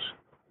field,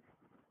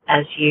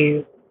 as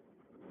you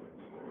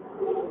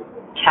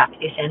tap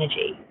this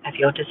energy of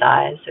your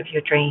desires, of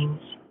your dreams,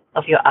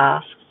 of your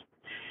asks,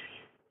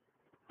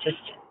 just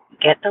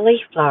get the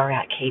leaf blower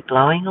out, keep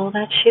blowing all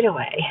that shit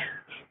away.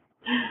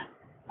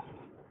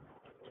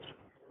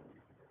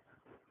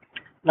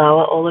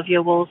 Lower all of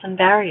your walls and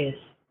barriers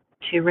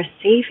to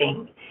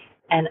receiving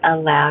and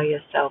allow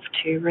yourself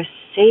to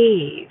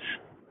receive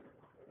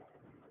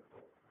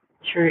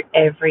through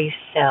every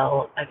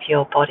cell of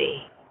your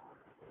body.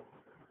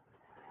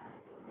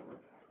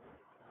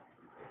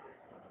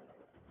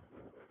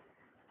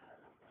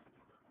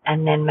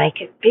 And then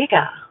make it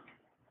bigger.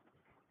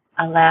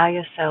 Allow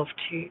yourself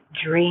to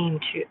dream,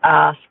 to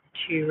ask,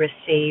 to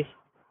receive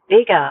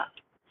bigger.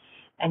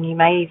 And you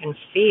may even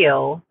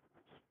feel,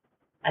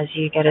 as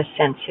you get a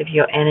sense of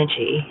your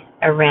energy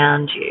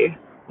around you,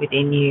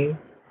 within you,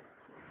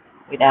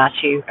 without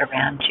you,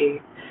 around you,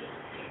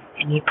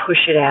 and you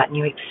push it out and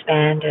you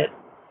expand it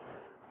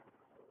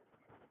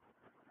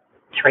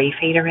 3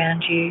 feet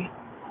around you,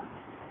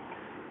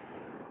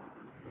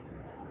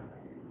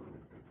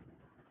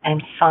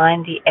 and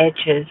find the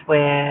edges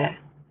where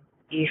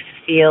you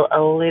feel a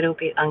little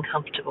bit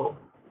uncomfortable.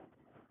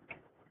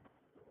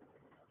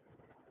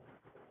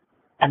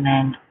 And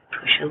then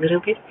push a little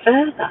bit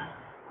further.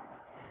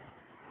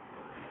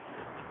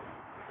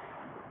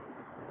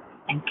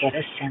 And get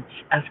a sense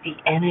of the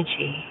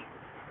energy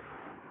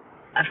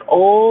of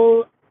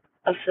all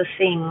of the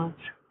things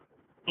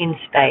in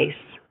space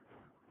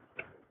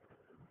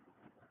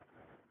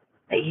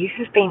that you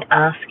have been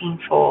asking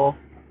for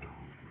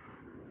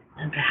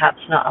and perhaps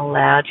not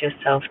allowed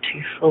yourself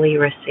to fully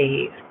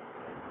receive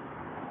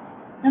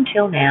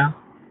until now.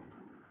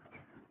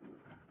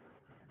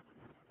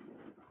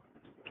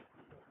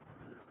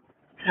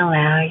 And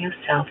allow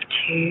yourself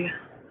to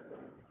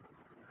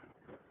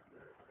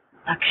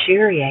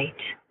luxuriate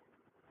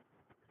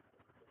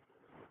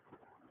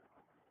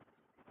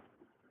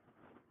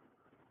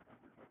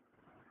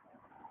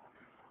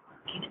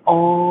in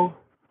all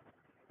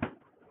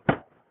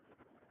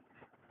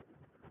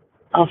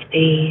of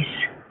these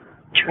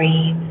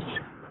dreams,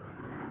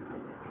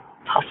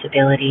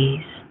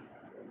 possibilities,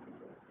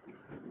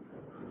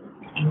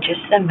 in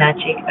just the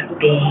magic of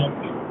being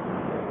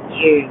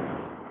you.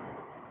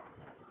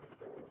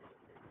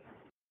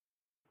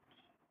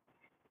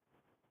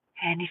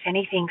 And if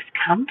anything's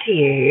come to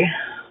you,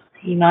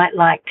 you might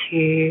like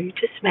to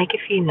just make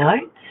a few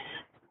notes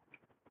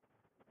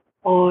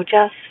or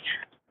just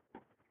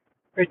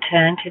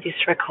return to this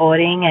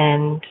recording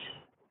and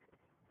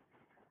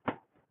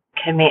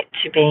commit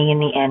to being in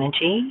the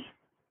energy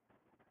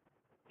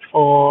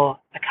for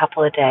a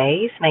couple of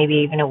days, maybe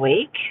even a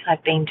week.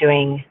 I've been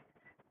doing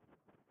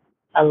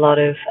a lot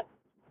of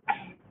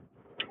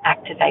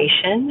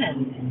activation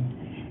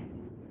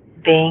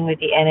and being with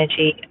the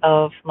energy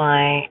of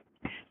my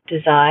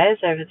desires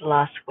over the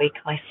last week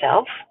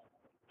myself.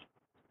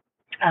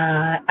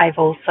 I've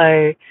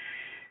also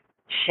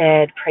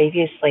shared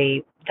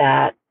previously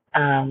that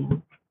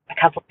a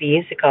couple of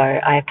years ago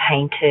I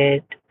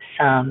painted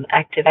some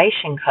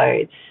activation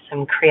codes,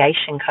 some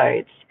creation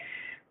codes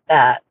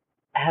that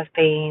have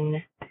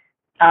been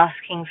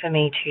asking for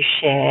me to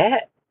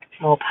share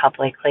more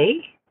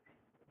publicly.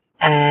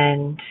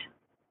 And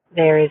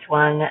there is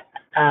one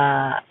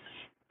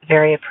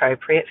very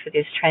appropriate for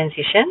this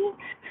transition.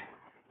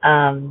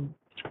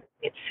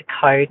 It's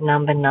code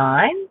number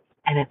 9,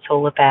 and it's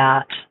all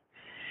about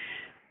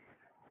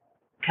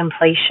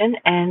completion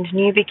and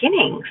new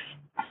beginnings.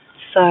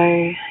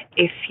 So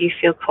if you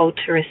feel called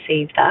to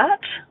receive that,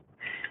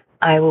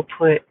 I will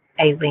put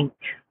a link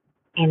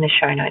in the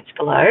show notes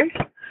below.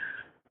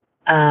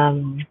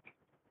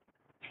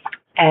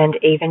 And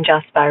even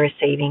just by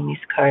receiving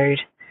this code,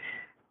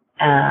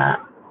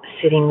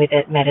 sitting with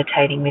it,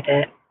 meditating with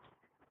it,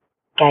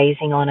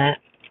 gazing on it,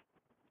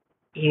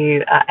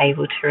 you are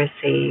able to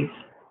receive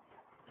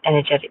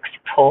energetic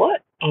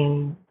support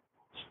in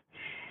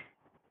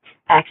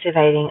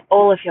activating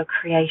all of your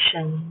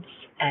creations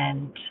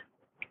and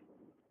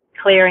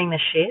clearing the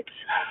shit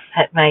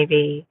that may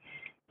be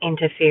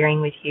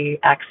interfering with you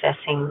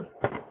accessing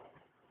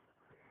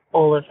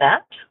all of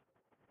that.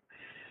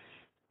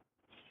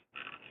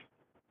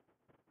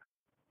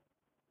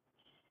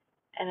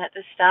 And at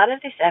the start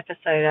of this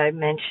episode, I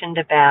mentioned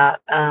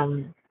about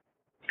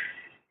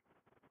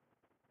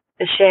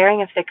the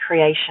sharing of the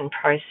creation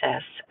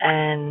process.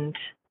 And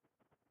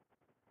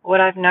what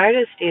I've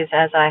noticed is,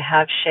 as I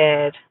have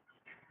shared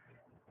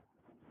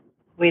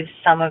with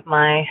some of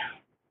my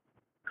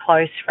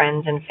close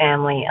friends and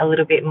family a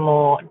little bit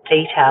more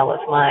detail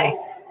of my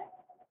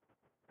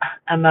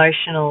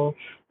emotional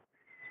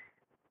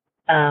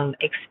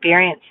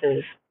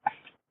experiences,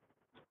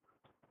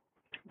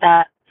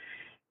 that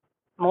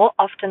more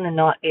often than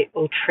not it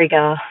will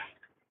trigger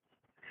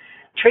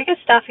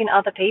stuff in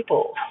other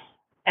people.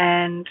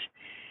 And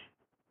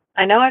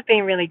I know I've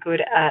been really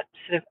good at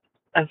sort of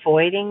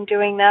avoiding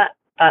doing that,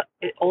 but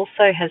it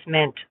also has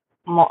meant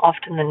more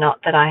often than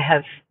not that I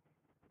have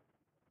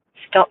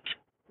stopped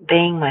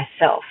being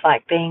myself,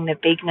 like being the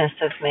bigness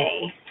of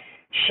me,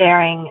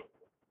 sharing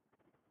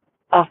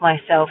of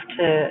myself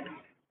to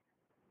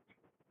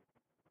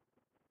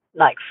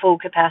like full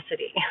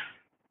capacity.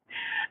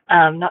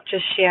 Not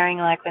just sharing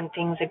like when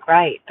things are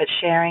great, but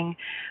sharing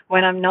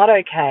when I'm not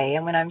okay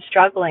and when I'm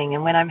struggling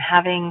and when I'm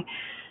having,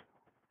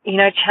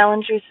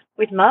 challenges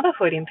with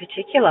motherhood in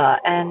particular.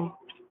 And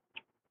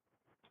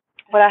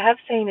what I have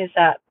seen is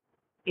that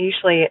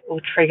usually it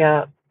will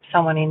trigger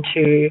someone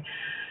into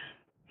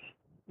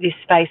this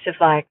space of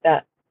like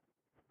that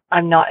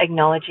I'm not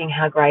acknowledging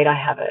how great I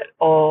have it,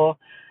 or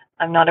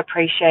I'm not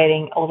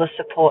appreciating all the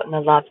support and the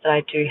love that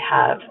I do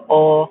have,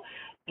 or,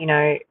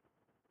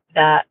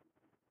 that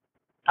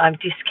I'm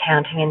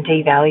discounting and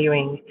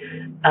devaluing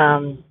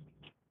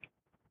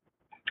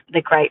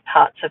the great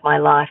parts of my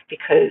life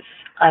because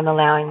I'm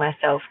allowing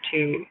myself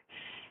to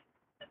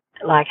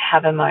like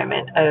have a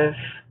moment of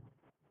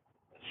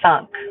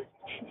funk.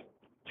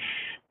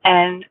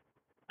 And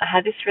I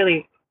had this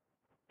really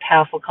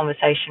powerful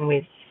conversation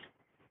with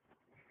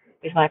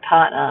my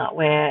partner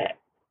where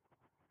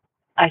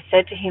I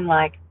said to him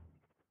like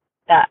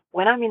that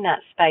when I'm in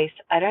that space,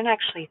 I don't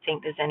actually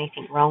think there's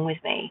anything wrong with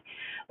me.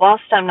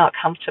 Whilst I'm not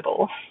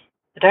comfortable,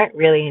 I don't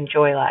really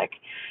enjoy like,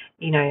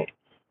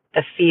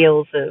 the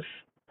feels of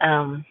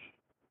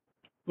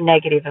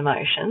negative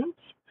emotions.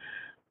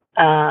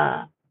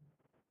 I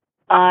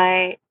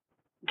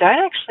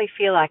don't actually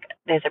feel like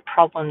there's a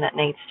problem that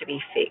needs to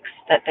be fixed,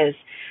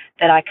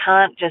 that I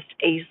can't just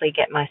easily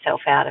get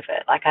myself out of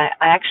it. Like I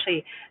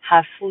actually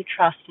have full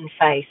trust and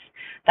faith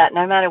that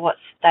no matter what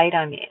state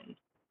I'm in,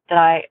 that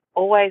I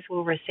always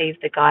will receive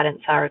the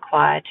guidance I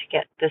require to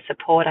get the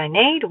support I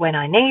need when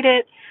I need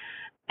it.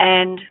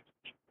 And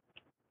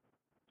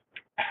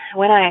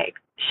when I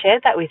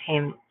shared that with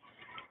him,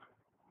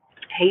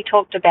 he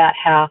talked about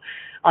how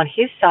on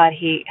his side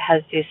he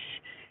has this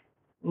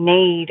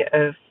need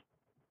of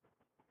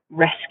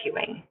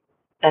rescuing,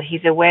 that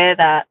he's aware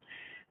that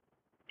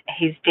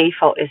his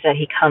default is that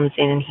he comes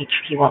in and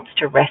he wants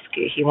to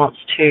rescue. He wants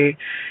to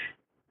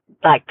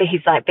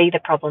be the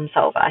problem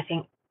solver. I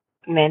think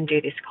men do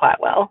this quite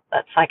well.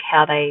 That's like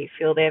how they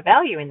feel their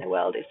value in the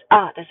world is,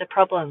 there's a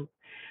problem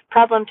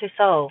to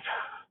solve.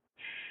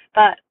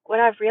 But what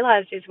I've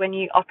realized is when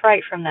you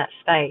operate from that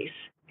space,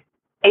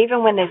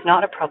 even when there's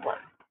not a problem,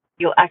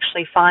 you'll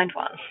actually find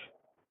one.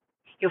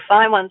 You'll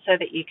find one so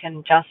that you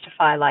can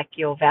justify like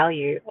your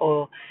value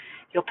or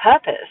your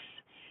purpose.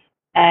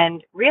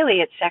 And really,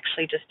 it's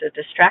actually just a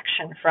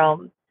distraction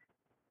from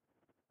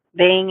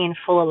being in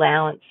full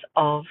allowance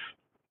of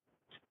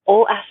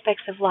all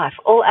aspects of life,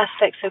 all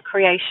aspects of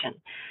creation,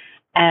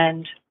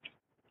 and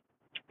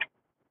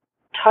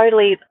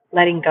totally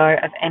letting go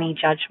of any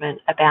judgment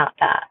about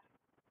that.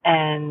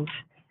 And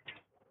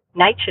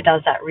nature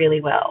does that really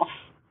well.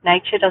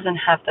 Nature doesn't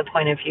have the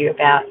point of view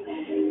about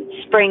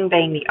spring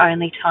being the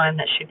only time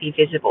that should be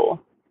visible.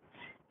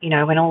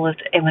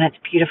 When it's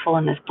beautiful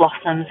and there's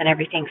blossoms and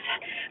everything's,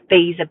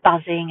 bees are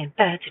buzzing and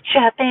birds are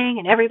chirping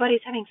and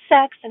everybody's having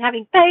sex and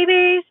having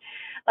babies,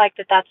 like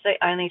that's the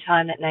only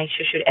time that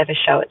nature should ever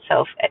show its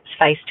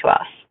face to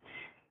us.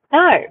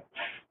 No,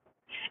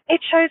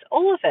 it shows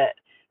all of it.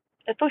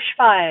 The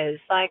bushfires,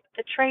 like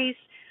the trees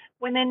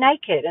when they're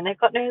naked and they've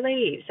got no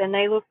leaves and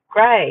they look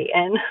grey,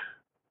 and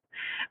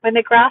when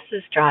the grass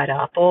is dried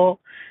up, or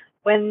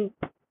when,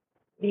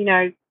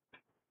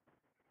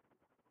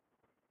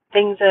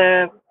 things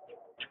are,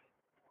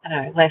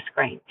 less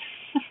green.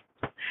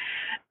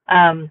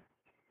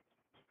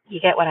 You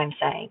get what I'm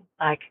saying?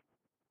 Like,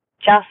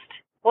 just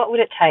what would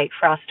it take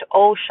for us to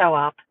all show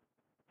up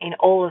in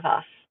all of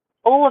us,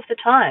 all of the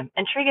time,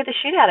 and trigger the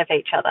shit out of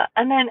each other,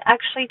 and then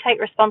actually take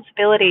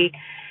responsibility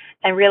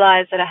and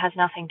realize that it has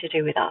nothing to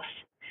do with us,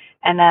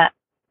 and that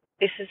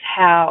this is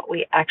how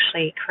we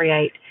actually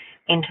create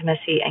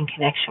intimacy and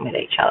connection with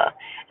each other.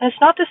 And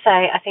it's not to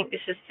say, I think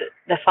this is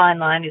the fine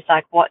line, is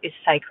like what is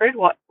sacred,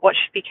 what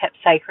should be kept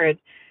sacred,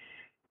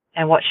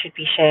 and what should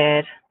be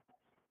shared.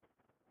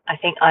 I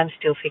think I'm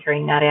still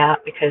figuring that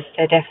out, because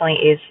there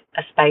definitely is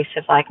a space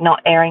of like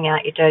not airing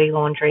out your dirty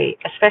laundry,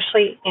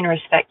 especially in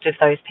respect of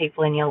those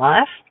people in your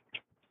life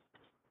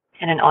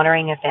and an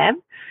honouring of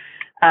them,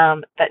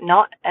 but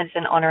not as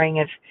an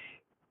honouring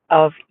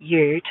of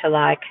you to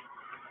like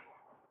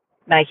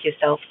make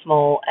yourself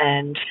small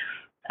and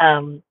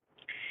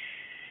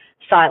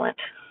silent.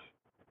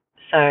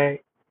 So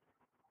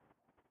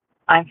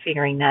I'm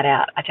figuring that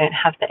out. I don't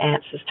have the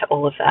answers to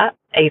all of that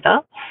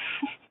either.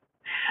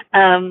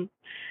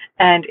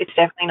 And it's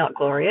definitely not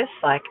glorious.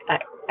 Like, I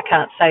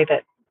can't say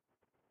that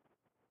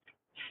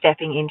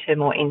stepping into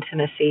more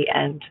intimacy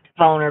and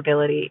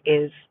vulnerability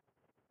is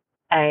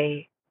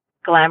a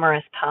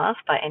glamorous path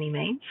by any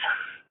means,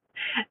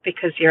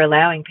 because you're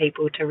allowing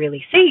people to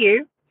really see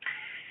you,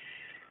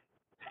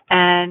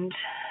 and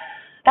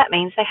that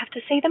means they have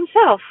to see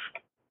themselves.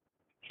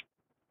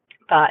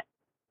 But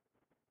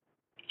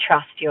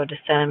trust your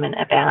discernment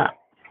about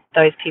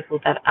those people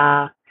that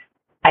are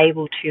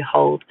able to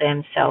hold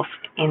themselves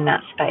in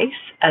that space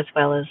as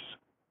well as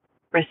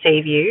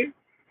receive you.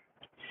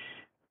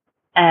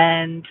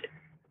 And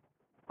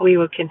we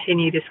will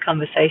continue this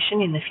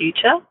conversation in the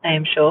future, I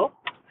am sure.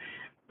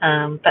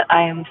 But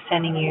I am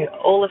sending you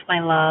all of my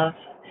love,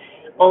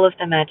 all of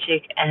the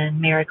magic and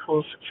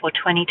miracles for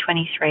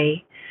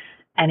 2023.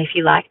 And if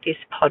you like this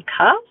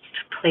podcast,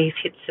 please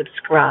hit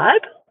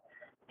subscribe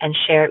and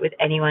share it with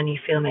anyone you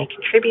feel may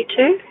contribute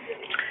to.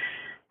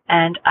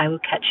 And I will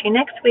catch you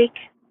next week.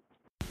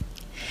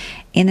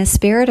 In a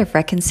spirit of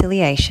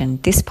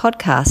reconciliation, this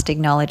podcast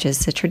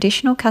acknowledges the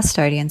traditional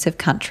custodians of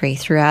country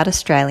throughout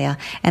Australia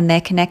and their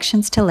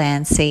connections to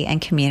land, sea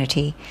and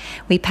community.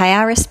 We pay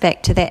our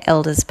respect to their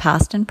elders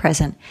past and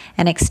present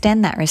and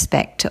extend that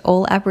respect to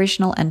all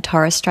Aboriginal and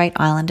Torres Strait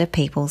Islander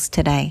peoples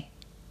today.